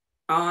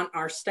on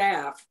our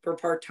staff for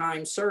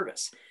part-time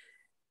service.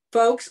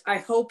 Folks, I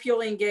hope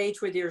you'll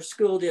engage with your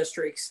school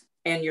districts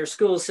and your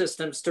school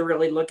systems to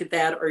really look at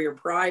that, or your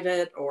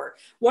private or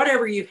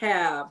whatever you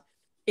have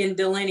in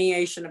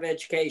delineation of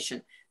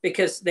education,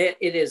 because it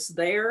is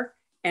there.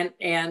 And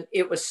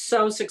it was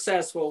so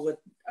successful with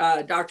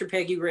Dr.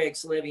 Peggy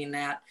Riggs leading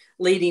that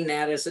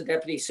as a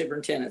deputy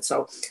superintendent.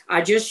 So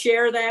I just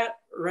share that.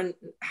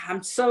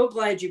 I'm so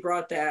glad you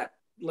brought that,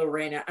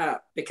 LaReina,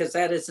 up, because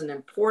that is an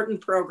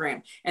important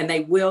program and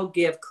they will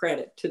give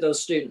credit to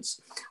those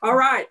students. All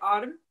right,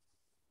 Autumn.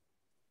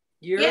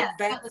 Your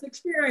vast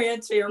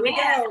experience. Here we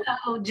go.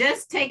 So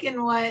just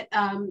taking what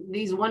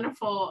my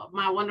wonderful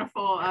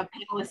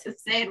panelists have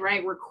said,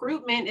 right?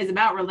 Recruitment is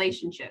about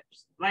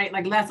relationships, right?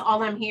 Like that's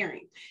all I'm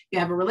hearing. You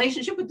have a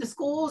relationship with the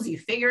schools, you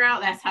figure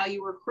out that's how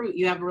you recruit.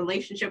 You have a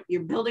relationship,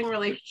 you're building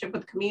relationship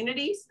with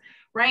communities,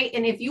 right?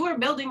 And if you are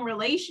building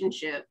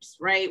relationships,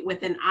 right,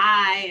 with an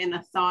eye and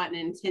a thought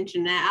and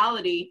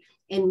intentionality,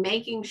 in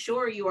making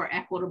sure you are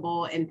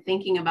equitable and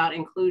thinking about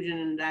inclusion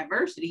and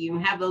diversity, you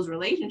have those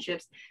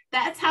relationships.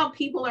 That's how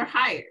people are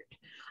hired.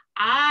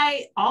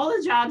 All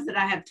the jobs that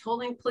I have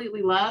totally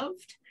completely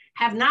loved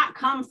have not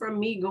come from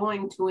me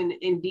going to an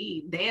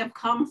Indeed. They have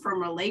come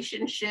from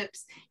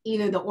relationships,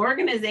 either the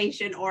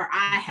organization or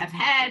I have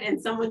had,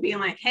 and someone being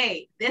like,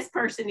 hey, this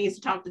person needs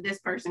to talk to this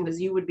person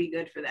because you would be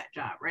good for that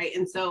job, right?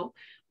 And so,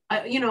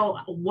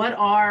 what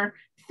are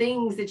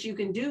things that you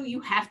can do?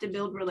 You have to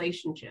build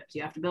relationships.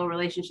 You have to build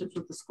relationships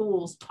with the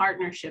schools,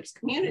 partnerships,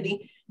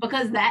 community,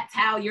 because that's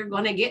how you're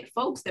going to get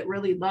folks that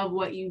really love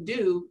what you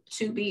do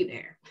to be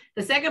there.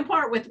 The second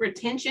part with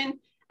retention,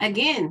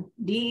 again,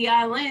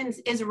 DEI lens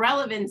is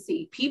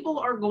relevancy. People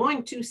are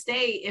going to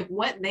stay if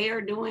what they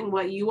are doing,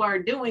 what you are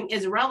doing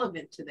is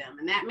relevant to them.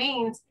 And that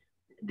means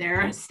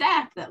there are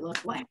staff that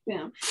look like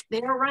them.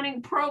 They're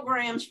running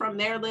programs from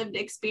their lived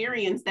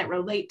experience that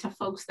relate to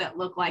folks that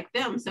look like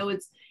them. So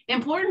it's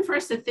important for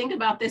us to think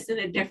about this in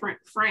a different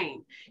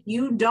frame.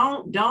 You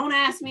don't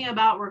ask me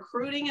about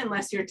recruiting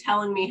unless you're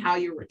telling me how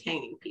you're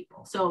retaining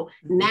people. So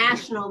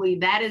nationally,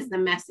 that is the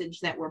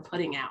message that we're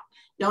putting out.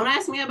 Don't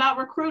ask me about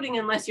recruiting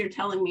unless you're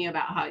telling me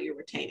about how you're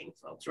retaining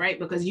folks, right?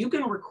 Because you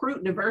can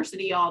recruit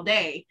diversity all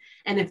day.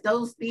 And if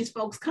these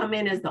folks come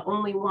in as the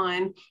only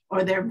one,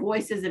 or their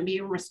voice isn't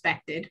being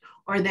respected,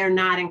 or they're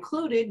not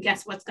included,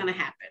 guess what's going to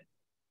happen?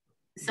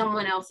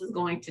 Someone else is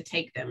going to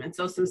take them. And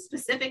so some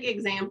specific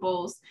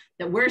examples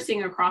that we're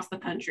seeing across the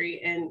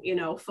country, and,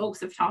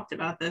 folks have talked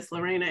about this,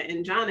 LaReina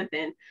and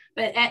Jonathan,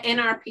 but at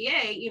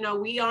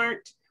NRPA,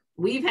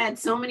 we've had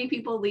so many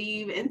people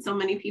leave and so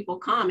many people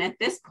come. At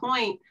this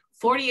point,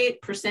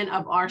 48%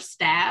 of our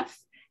staff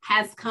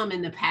has come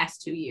in the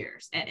past 2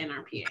 years at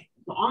NRPA.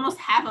 So almost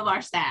half of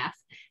our staff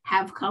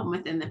have come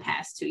within the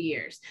past 2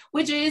 years,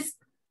 which is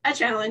a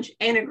challenge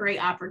and a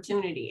great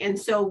opportunity. And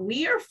so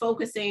we are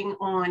focusing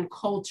on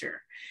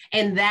culture,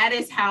 and that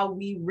is how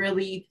we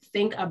really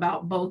think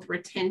about both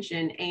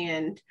retention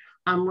and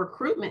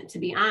recruitment, to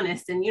be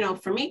honest. And,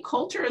 for me,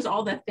 culture is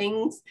all the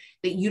things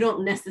that you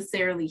don't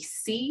necessarily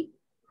see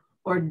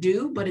or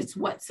do, but it's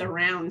what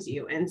surrounds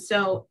you. And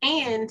so,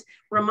 and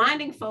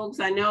reminding folks,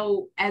 I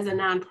know as a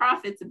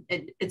nonprofit,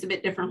 it's a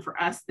bit different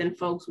for us than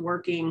folks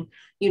working,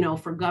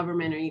 for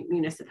government or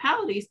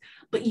municipalities,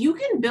 but you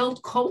can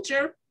build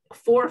culture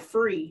for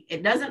free.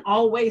 It doesn't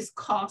always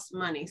cost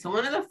money. So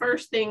one of the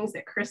first things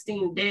that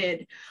Christine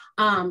did,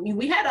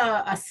 we had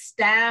a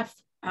staff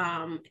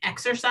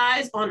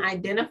exercise on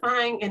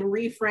identifying and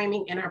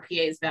reframing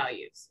NRPA's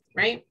values,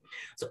 right?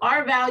 So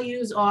our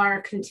values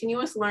are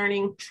continuous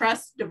learning,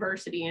 trust,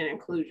 diversity, and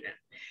inclusion.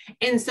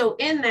 And so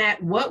in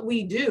that, what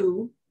we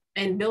do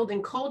in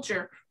building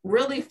culture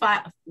really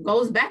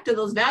goes back to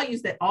those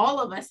values that all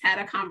of us had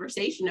a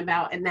conversation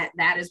about, and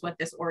that is what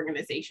this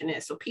organization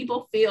is. So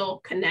people feel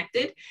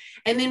connected,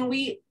 and then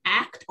we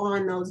act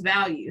on those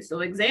values.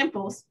 So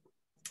examples,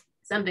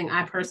 something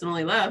I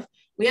personally love,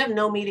 we have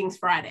no meetings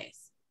Fridays.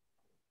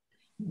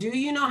 Do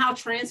you know how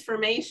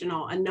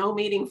transformational a no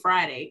meeting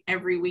Friday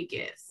every week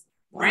is?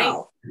 Wow. Right?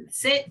 You can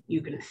sit,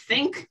 you can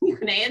think, you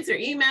can answer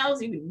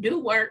emails, you can do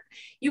work,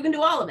 you can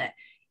do all of that.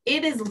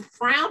 It is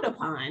frowned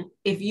upon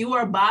if you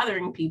are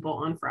bothering people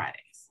on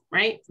Fridays,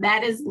 right?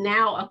 That is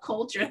now a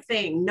culture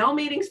thing. No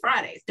meetings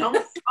Fridays. Don't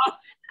talk.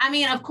 I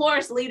mean, of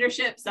course,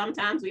 leadership,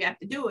 sometimes we have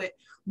to do it,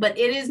 but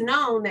it is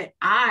known that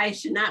I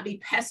should not be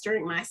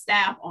pestering my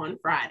staff on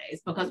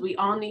Fridays, because we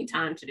all need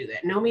time to do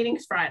that. No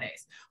meetings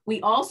Fridays. We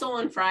also,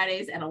 on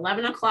Fridays at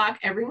 11 o'clock,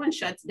 everyone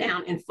shuts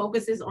down and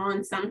focuses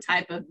on some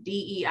type of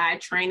DEI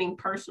training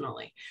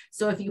personally.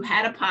 So if you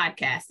had a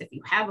podcast, if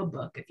you have a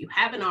book, if you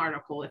have an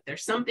article, if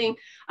there's something,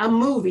 a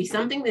movie,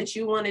 something that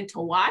you wanted to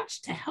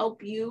watch to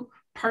help you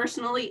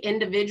personally,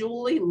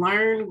 individually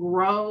learn,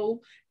 grow,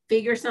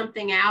 figure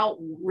something out,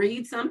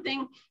 read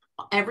something,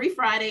 every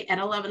Friday at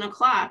 11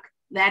 o'clock,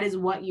 that is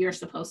what you're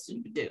supposed to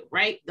do,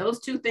 right? Those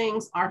two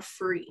things are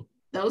free.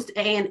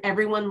 And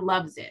everyone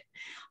loves it.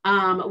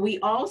 We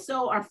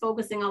also are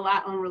focusing a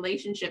lot on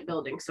relationship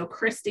building. So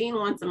Christine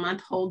once a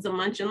month holds a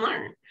Munch and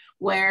Learn,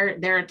 where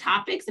there are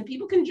topics and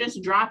people can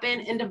just drop in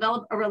and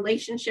develop a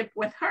relationship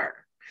with her.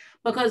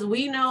 Because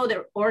we know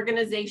that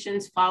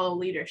organizations follow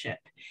leadership.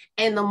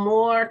 And the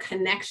more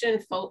connection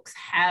folks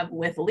have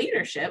with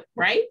leadership,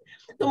 right?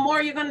 The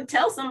more you're going to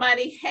tell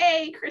somebody,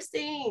 hey,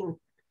 Christine,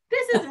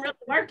 this isn't really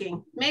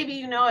working. Maybe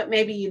you know it,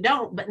 maybe you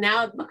don't. But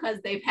now, because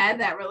they've had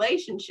that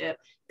relationship,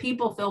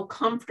 people feel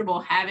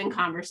comfortable having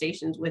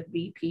conversations with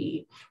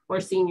VP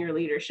or senior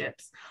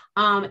leaderships.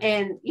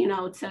 And, you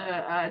know,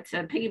 to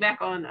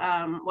piggyback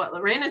on what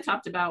LaReina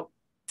talked about,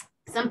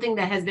 something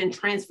that has been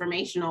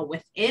transformational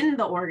within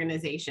the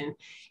organization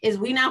is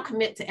we now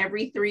commit to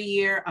every 3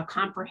 year a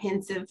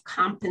comprehensive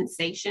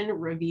compensation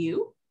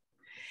review.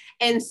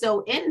 And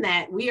so in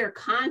that, we are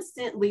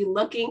constantly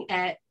looking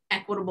at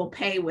equitable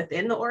pay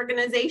within the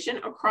organization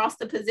across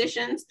the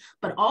positions,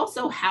 but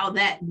also how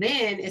that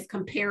then is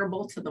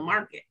comparable to the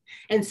market.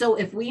 And so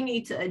if we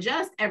need to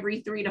adjust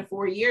every 3 to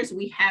 4 years,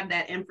 we have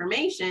that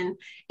information,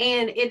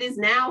 and it is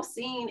now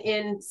seen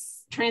in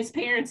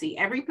transparency.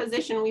 Every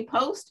position we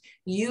post,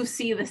 you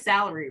see the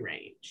salary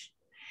range.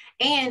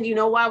 And you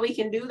know why we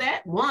can do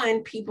that?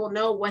 One, people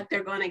know what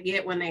they're going to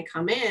get when they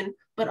come in,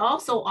 but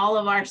also all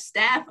of our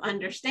staff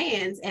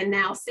understands and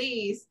now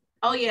sees,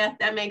 oh yeah,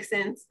 that makes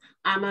sense.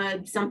 I'm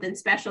a something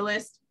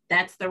specialist.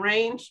 That's the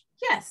range.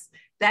 Yes,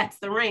 that's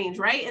the range,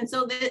 right? And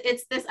so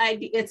it's this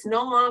idea, it's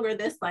no longer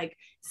this like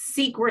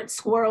secret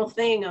squirrel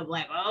thing of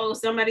like, oh,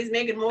 somebody's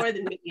making more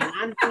than me and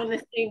I'm doing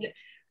this thing.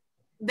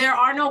 There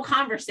are no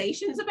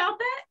conversations about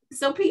that.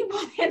 So people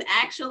can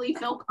actually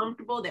feel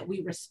comfortable that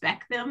we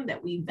respect them,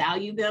 that we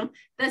value them,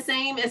 the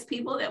same as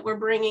people that we're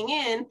bringing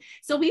in.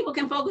 So people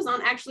can focus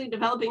on actually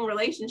developing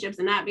relationships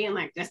and not being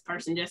like, this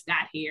person just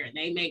got here and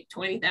they make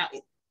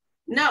 20,000.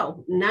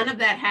 No, none of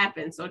that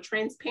happens. So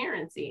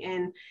transparency.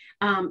 And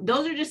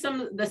those are just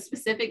some of the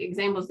specific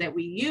examples that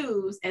we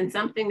use, and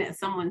something that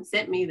someone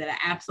sent me that I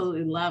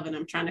absolutely love. And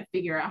I'm trying to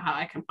figure out how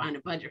I can find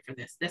a budget for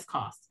this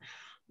costs.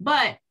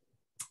 But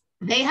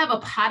they have a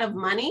pot of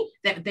money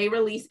that they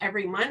release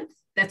every month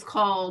that's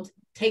called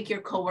Take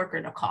Your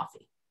Coworker to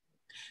Coffee.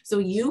 So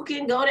you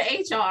can go to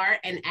HR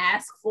and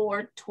ask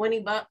for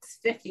 $20,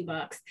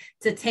 $50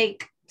 to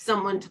take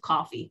someone to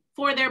coffee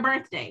for their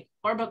birthday,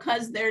 or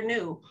because they're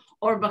new,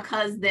 or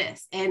because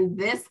this. And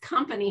this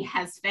company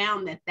has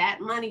found that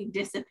that money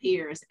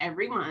disappears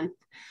every month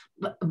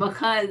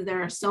because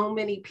there are so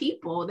many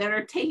people that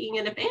are taking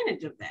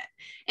advantage of that.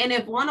 And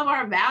if one of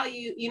our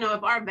values, you know,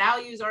 if our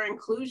values are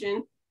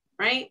inclusion,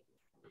 right,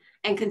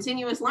 and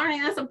continuous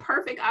learning, that's a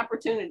perfect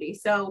opportunity.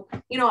 So,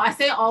 you know, I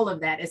say all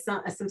of that is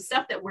some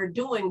stuff that we're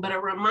doing, but a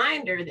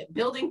reminder that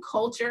building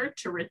culture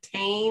to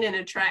retain and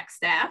attract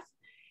staff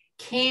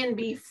can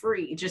be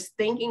free. Just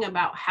thinking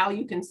about how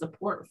you can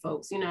support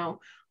folks,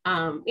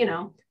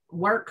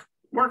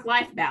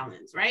 work-life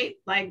balance, right?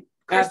 Like,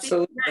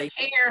 Christine doesn't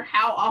care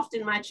how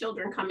often my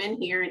children come in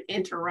here and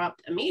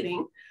interrupt a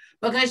meeting,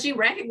 because she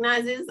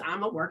recognizes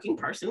I'm a working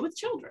person with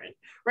children,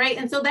 right?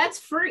 And so that's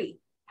free.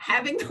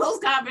 Having those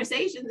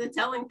conversations and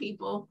telling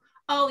people,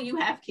 oh, you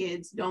have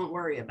kids, don't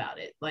worry about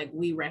it. Like,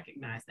 we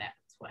recognize that.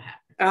 That's what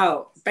happened.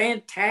 Oh,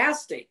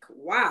 fantastic.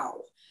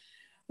 Wow.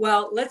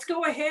 Well, let's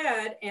go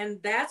ahead. And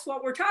that's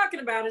what we're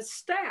talking about is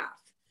staff.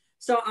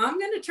 So I'm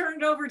going to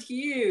turn it over to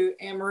you,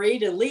 Anne-Marie,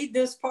 to lead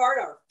this part,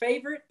 our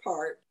favorite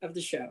part of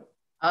the show.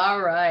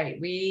 All right.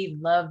 We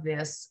love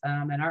this,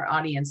 and our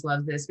audience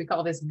loves this. We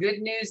call this Good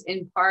News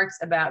in Parks,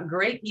 about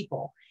great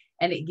people.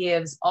 And it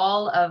gives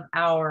all of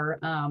our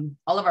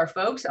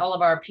folks, all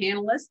of our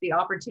panelists, the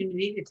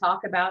opportunity to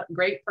talk about a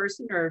great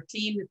person or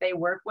team that they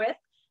work with.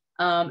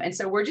 And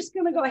so we're just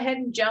going to go ahead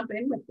and jump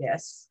in with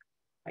this.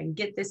 I can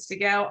get this to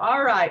go.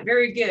 All right,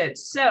 very good.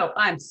 So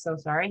I'm so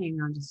sorry.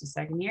 Hang on just a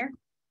second here.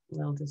 A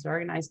little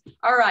disorganized.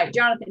 All right,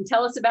 Jonathan,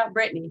 tell us about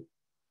Brittany.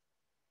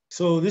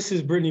 So this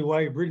is Brittany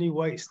White. Brittany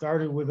White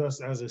started with us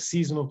as a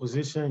seasonal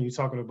position. You're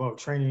talking about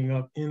training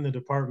up in the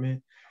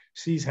department.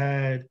 She's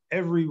had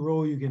every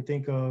role you can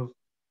think of.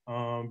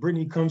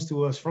 Brittany comes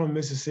to us from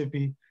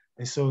Mississippi,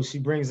 and so she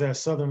brings that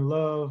Southern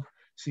love.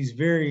 She's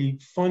very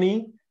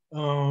funny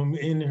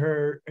in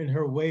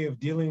her way of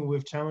dealing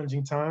with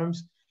challenging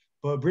times.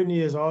 But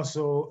Brittany is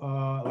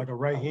also like a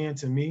right hand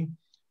to me.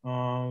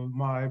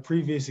 My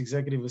previous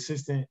executive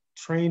assistant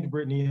trained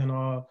Brittany in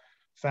all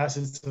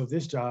facets of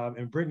this job,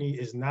 and Brittany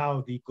is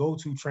now the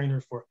go-to trainer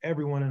for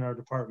everyone in our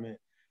department.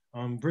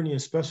 Brittany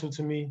is special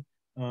to me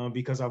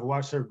because I've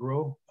watched her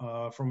grow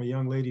from a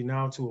young lady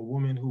now to a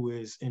woman who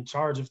is in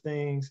charge of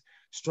things,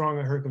 strong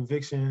in her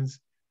convictions,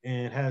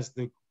 and has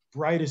the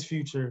brightest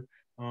future.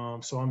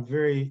 So I'm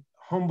very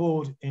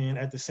humbled and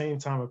at the same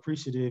time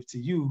appreciative to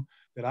you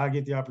that I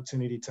get the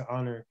opportunity to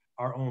honor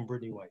our own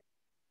Brittany White.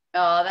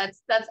 Oh,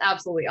 that's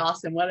absolutely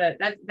awesome.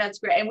 That's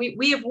great. And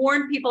we have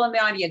warned people in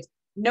the audience,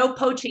 no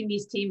poaching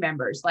these team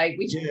members. Like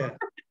yeah,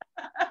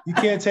 you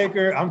can't take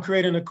her. I'm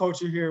creating a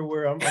culture here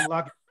where I'm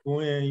locking people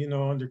in,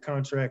 under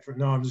contract for.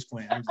 No, I'm just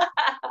playing.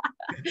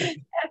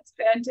 That's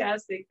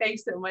fantastic.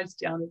 Thanks so much,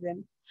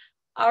 Jonathan.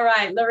 All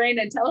right,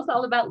 LaReina, tell us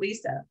all about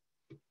Lisa.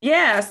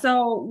 Yeah,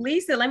 so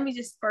Lisa, let me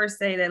just first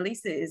say that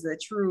Lisa is a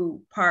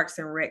true Parks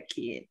and Rec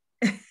kid.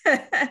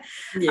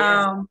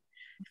 Yeah.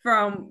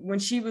 From when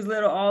she was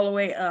little all the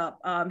way up.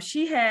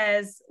 She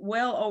has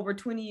well over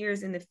 20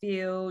 years in the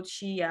field.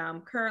 She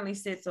currently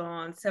sits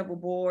on several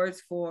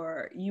boards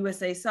for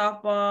USA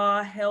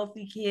Softball,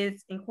 Healthy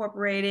Kids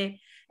Incorporated,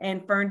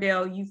 and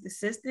Ferndale Youth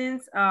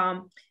Assistance.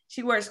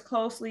 She works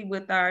closely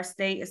with our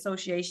state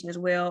association as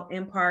well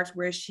in Parks,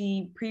 where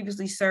she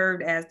previously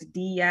served as the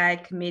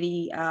DEI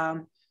committee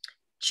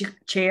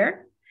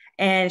chair,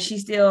 and she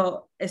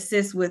still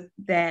assists with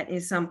that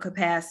in some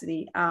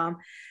capacity.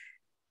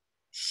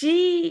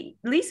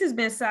 Lisa's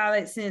been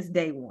solid since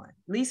day one.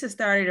 Lisa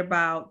started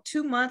about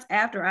 2 months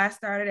after I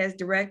started as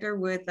director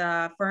with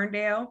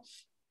Ferndale.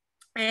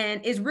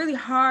 And it's really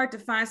hard to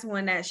find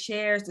someone that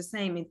shares the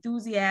same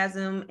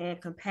enthusiasm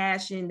and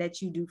compassion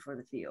that you do for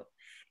the field.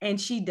 And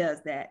she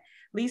does that.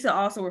 Lisa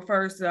also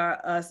refers to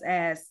us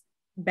as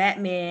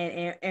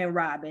Batman and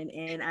Robin.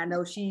 And I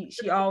know she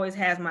always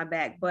has my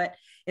back, but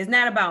it's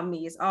not about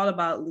me. It's all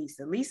about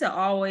Lisa. Lisa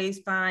always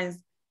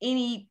finds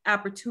any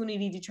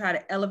opportunity to try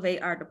to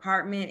elevate our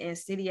department and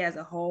city as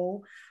a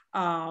whole,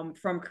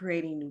 from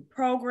creating new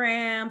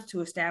programs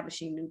to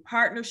establishing new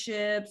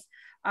partnerships,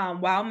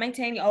 while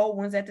maintaining old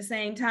ones at the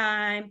same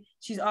time.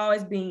 She's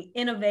always being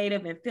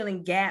innovative and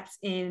filling gaps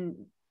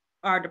in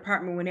our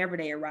department whenever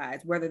they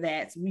arise, whether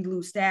that's we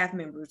lose staff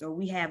members or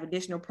we have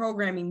additional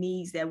programming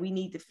needs that we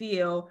need to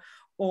fill,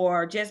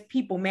 or just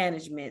people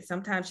management.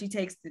 Sometimes she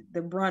takes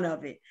the brunt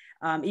of it,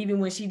 even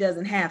when she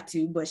doesn't have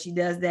to, but she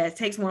does that,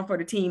 takes one for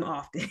the team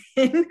often.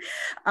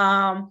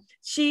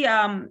 She,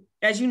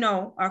 as you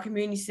know, our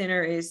community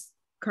center is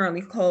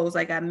currently closed,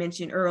 like I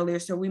mentioned earlier.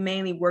 So we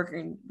mainly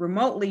working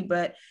remotely,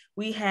 but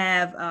we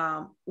have,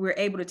 we're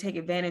able to take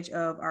advantage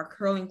of our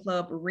curling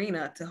club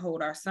arena to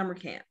hold our summer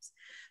camps.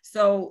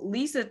 So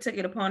Lisa took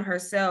it upon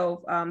herself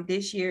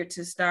this year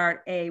to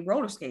start a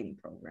roller skating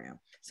program.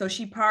 So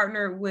she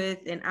partnered with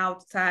an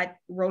outside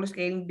roller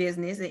skating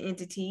business, an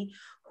entity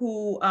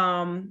who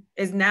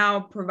is now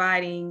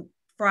providing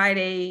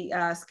Friday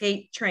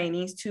skate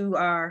trainings to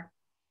our,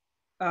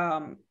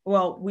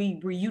 we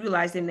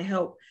utilize them to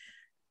help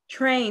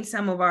train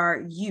some of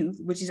our youth,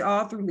 which is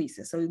all through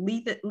Lisa. So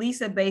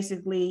Lisa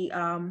basically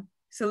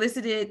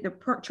solicited the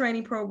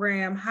training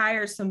program,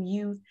 hired some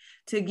youth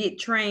to get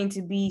trained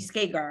to be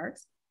skate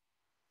guards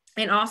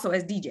and also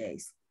as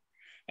DJs.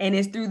 And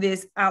it's through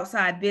this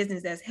outside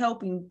business that's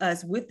helping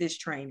us with this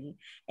training.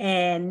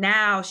 And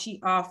now she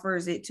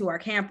offers it to our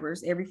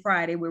campers every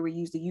Friday, where we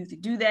use the youth to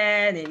do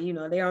that.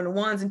 And, they're on the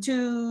ones and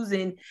twos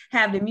and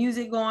have the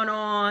music going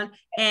on.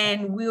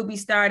 And we'll be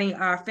starting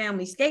our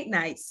family skate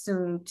nights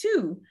soon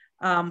too,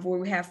 where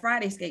we have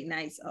Friday skate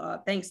nights,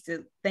 thanks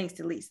to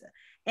Lisa.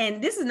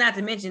 And this is not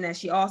to mention that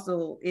she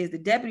also is the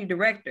deputy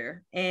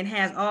director and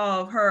has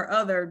all of her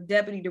other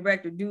deputy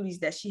director duties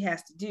that she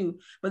has to do.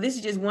 But this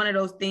is just one of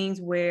those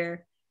things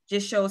where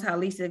just shows how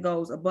Lisa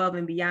goes above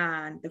and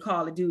beyond the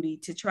call of duty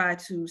to try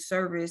to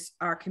service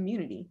our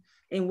community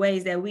in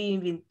ways that we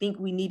didn't even think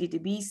we needed to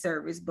be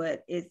serviced.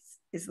 But it's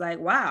like,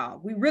 wow,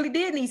 we really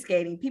did need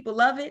skating. People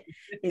love it.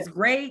 It's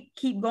great.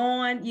 Keep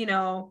going,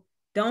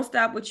 don't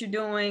stop what you're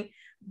doing.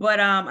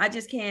 But I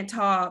just can't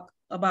talk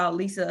about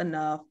Lisa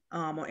enough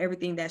on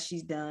everything that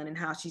she's done and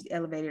how she's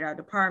elevated our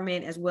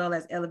department, as well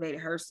as elevated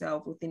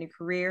herself within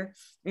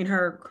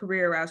her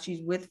career while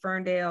she's with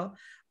Ferndale.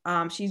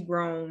 She's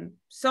grown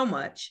so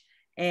much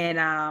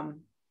and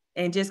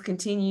just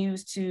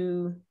continues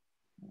to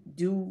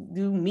do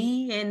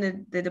me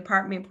and the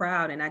department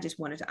proud. And I just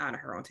wanted to honor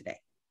her on today.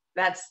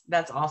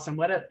 That's awesome.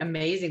 What an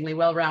amazingly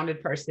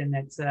well-rounded person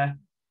that's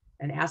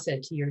an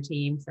asset to your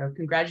team. So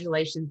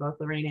congratulations, both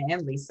LaReina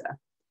and Lisa.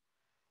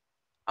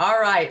 All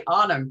right,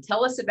 Autumn,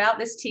 tell us about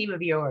this team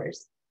of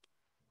yours.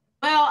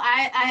 Well,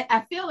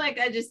 I feel like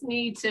I just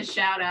need to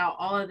shout out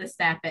all of the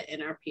staff at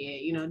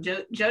NRPA. You know,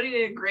 Jody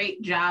did a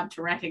great job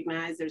to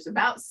recognize there's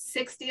about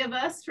 60 of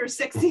us for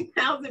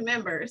 60,000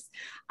 members.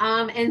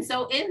 And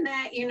so in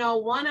that, you know,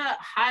 want to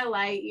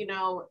highlight, you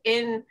know,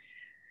 in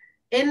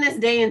this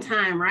day and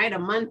time, right? A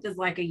month is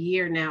like a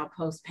year now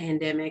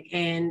post-pandemic,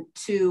 and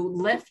to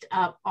lift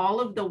up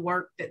all of the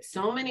work that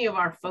so many of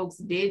our folks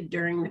did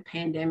during the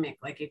pandemic.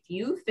 Like if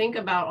you think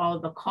about all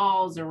the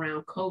calls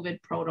around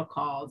COVID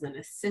protocols and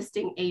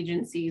assisting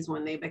agencies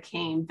when they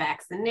became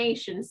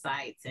vaccination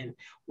sites, and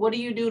what do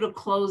you do to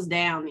close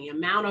down, the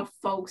amount of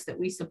folks that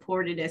we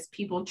supported as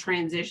people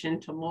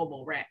transitioned to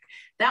mobile rec,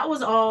 that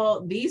was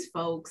all these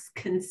folks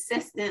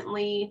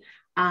consistently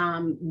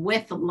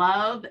with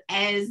love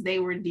as they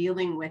were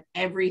dealing with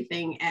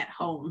everything at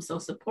home. So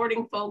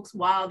supporting folks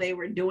while they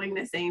were doing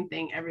the same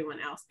thing everyone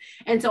else.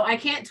 And so I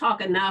can't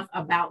talk enough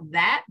about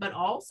that, but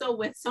also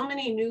with so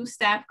many new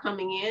staff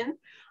coming in,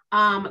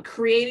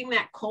 creating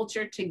that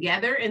culture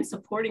together and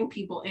supporting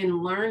people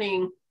in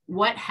learning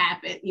what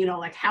happened, you know,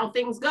 like how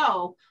things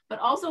go, but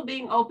also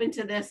being open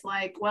to this,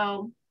 like,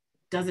 well,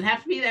 does it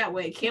have to be that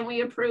way? Can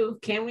we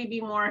improve? Can we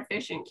be more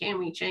efficient? Can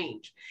we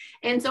change?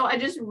 And so I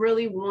just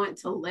really want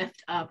to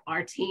lift up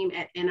our team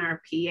at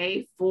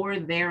NRPA for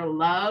their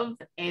love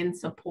and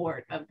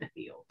support of the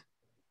field.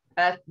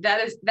 That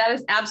is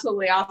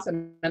absolutely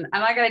awesome. And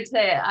I got to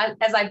tell you,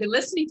 as I've been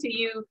listening to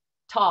you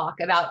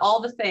talk about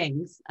all the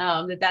things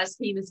that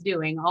team is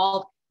doing,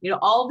 all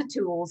the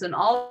tools and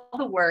all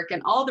the work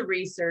and all the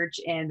research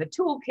and the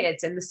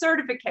toolkits and the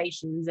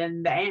certifications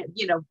and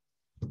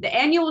the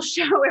annual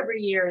show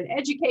every year and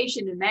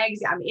education and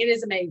magazine. I mean, it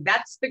is amazing.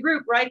 That's the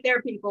group right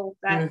there, people.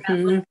 That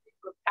group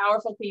of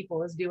powerful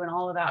people is doing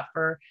all of that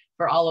for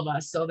all of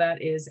us. So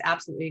that is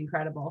absolutely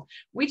incredible.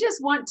 We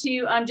just want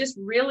to just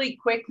really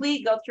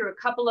quickly go through a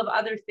couple of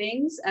other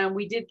things.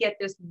 We did get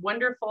this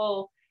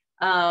wonderful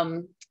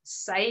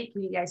site.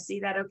 Can you guys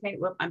see that okay?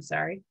 Well, I'm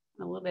sorry.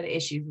 A little bit of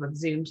issues with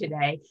Zoom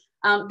today.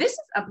 This is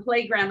a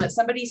playground that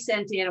somebody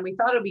sent in, and we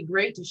thought it would be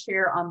great to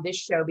share on this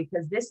show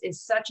because this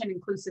is such an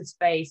inclusive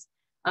space.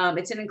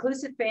 It's an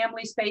inclusive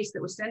family space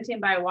that was sent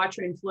in by a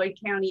watcher in Floyd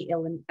County,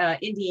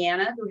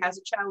 Indiana, who has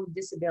a child with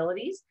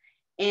disabilities.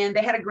 And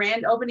they had a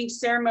grand opening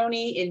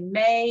ceremony in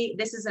May.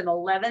 This is an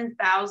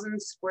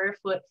 11,000 square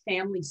foot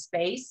family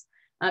space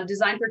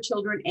designed for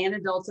children and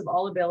adults of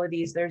all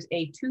abilities. There's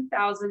a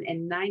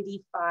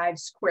 2,095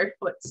 square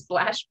foot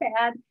splash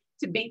pad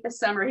to beat the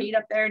summer heat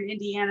up there in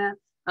Indiana.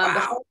 Wow. The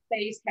whole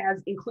space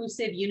has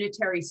inclusive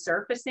unitary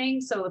surfacing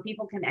so that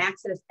people can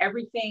access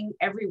everything,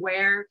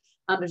 everywhere.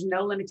 There's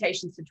no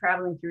limitations to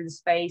traveling through the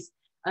space.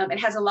 It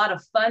has a lot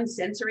of fun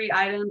sensory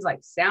items like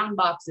sound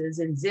boxes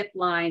and zip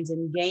lines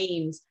and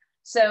games.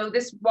 So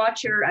this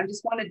watcher, I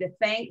just wanted to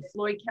thank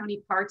Floyd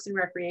County Parks and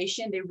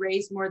Recreation. They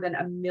raised more than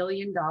 $1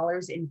 million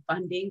in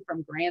funding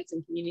from grants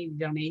and community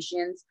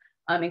donations,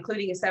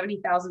 including a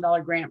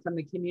 $70,000 grant from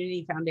the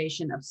Community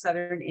Foundation of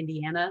Southern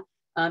Indiana,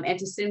 and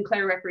to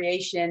Sinclair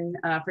Recreation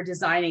for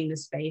designing the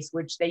space,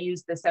 which they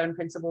used the 7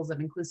 principles of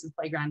inclusive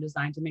playground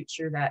design to make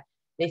sure that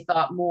they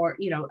thought more,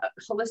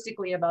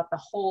 holistically about the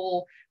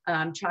whole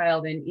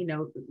child and,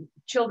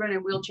 children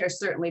in wheelchairs,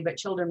 certainly, but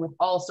children with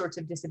all sorts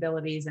of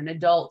disabilities and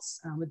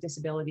adults with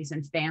disabilities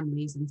and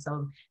families. And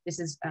so this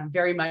is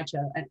very much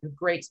a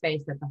great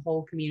space that the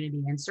whole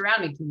community and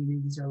surrounding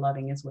communities are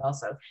loving as well.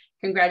 So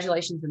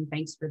congratulations and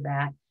thanks for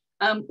that.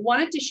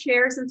 Wanted to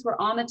share, since we're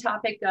on the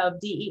topic of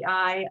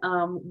DEI,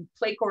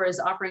 Playcorps is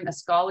offering a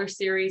scholar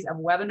series of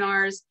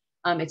webinars.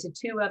 It's a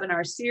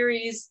 2-webinar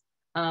series.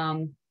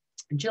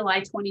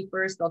 July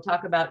 21st, they'll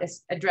talk about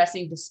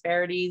addressing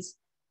disparities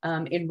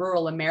in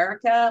rural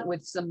America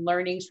with some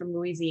learnings from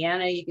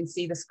Louisiana. You can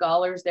see the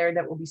scholars there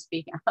that will be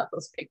speaking about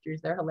those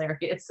pictures. They're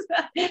hilarious.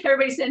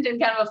 Everybody sent in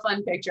kind of a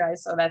fun picture,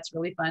 so that's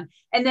really fun.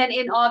 And then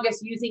in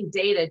August, using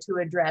data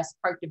to address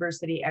park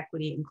diversity,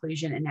 equity,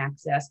 inclusion, and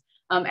access.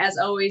 As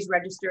always,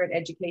 register at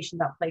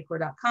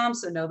education.playcorps.com.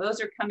 So know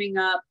those are coming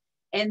up.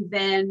 And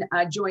then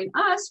join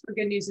us for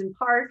Good News in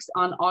Parks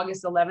on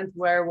August 11th,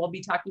 where we'll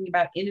be talking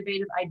about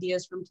innovative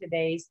ideas from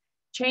today's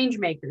change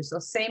makers. So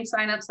same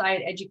sign up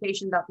site,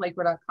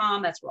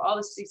 education.playcorps.com. That's where all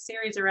the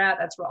series are at.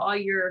 That's where all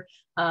your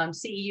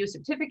CEU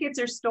certificates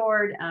are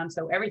stored.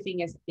 So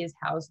everything is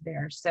housed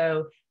there.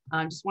 So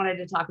just wanted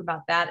to talk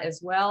about that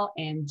as well.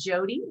 And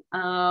Jody,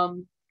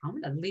 I'm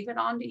going to leave it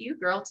on to you,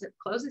 girl, to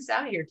close us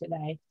out here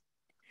today.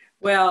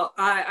 Well,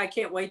 I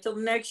can't wait till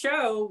the next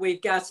show.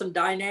 We've got some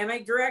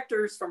dynamic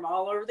directors from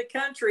all over the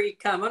country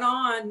coming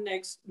on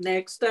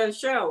next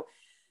show.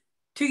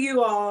 To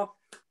you all,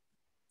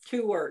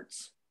 2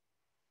 words: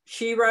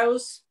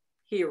 sheroes,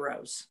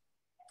 heroes.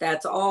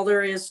 That's all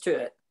there is to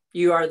it.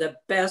 You are the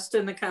best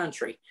in the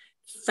country.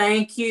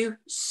 Thank you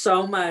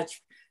so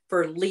much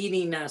for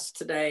leading us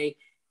today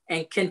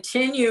and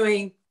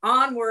continuing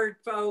onward,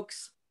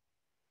 folks.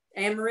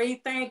 Anne-Marie,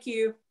 thank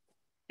you.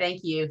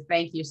 Thank you.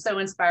 Thank you. So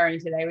inspiring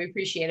today. We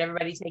appreciate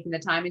everybody taking the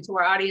time. And to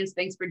our audience,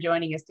 thanks for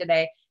joining us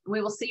today. And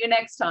we will see you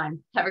next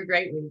time. Have a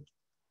great week.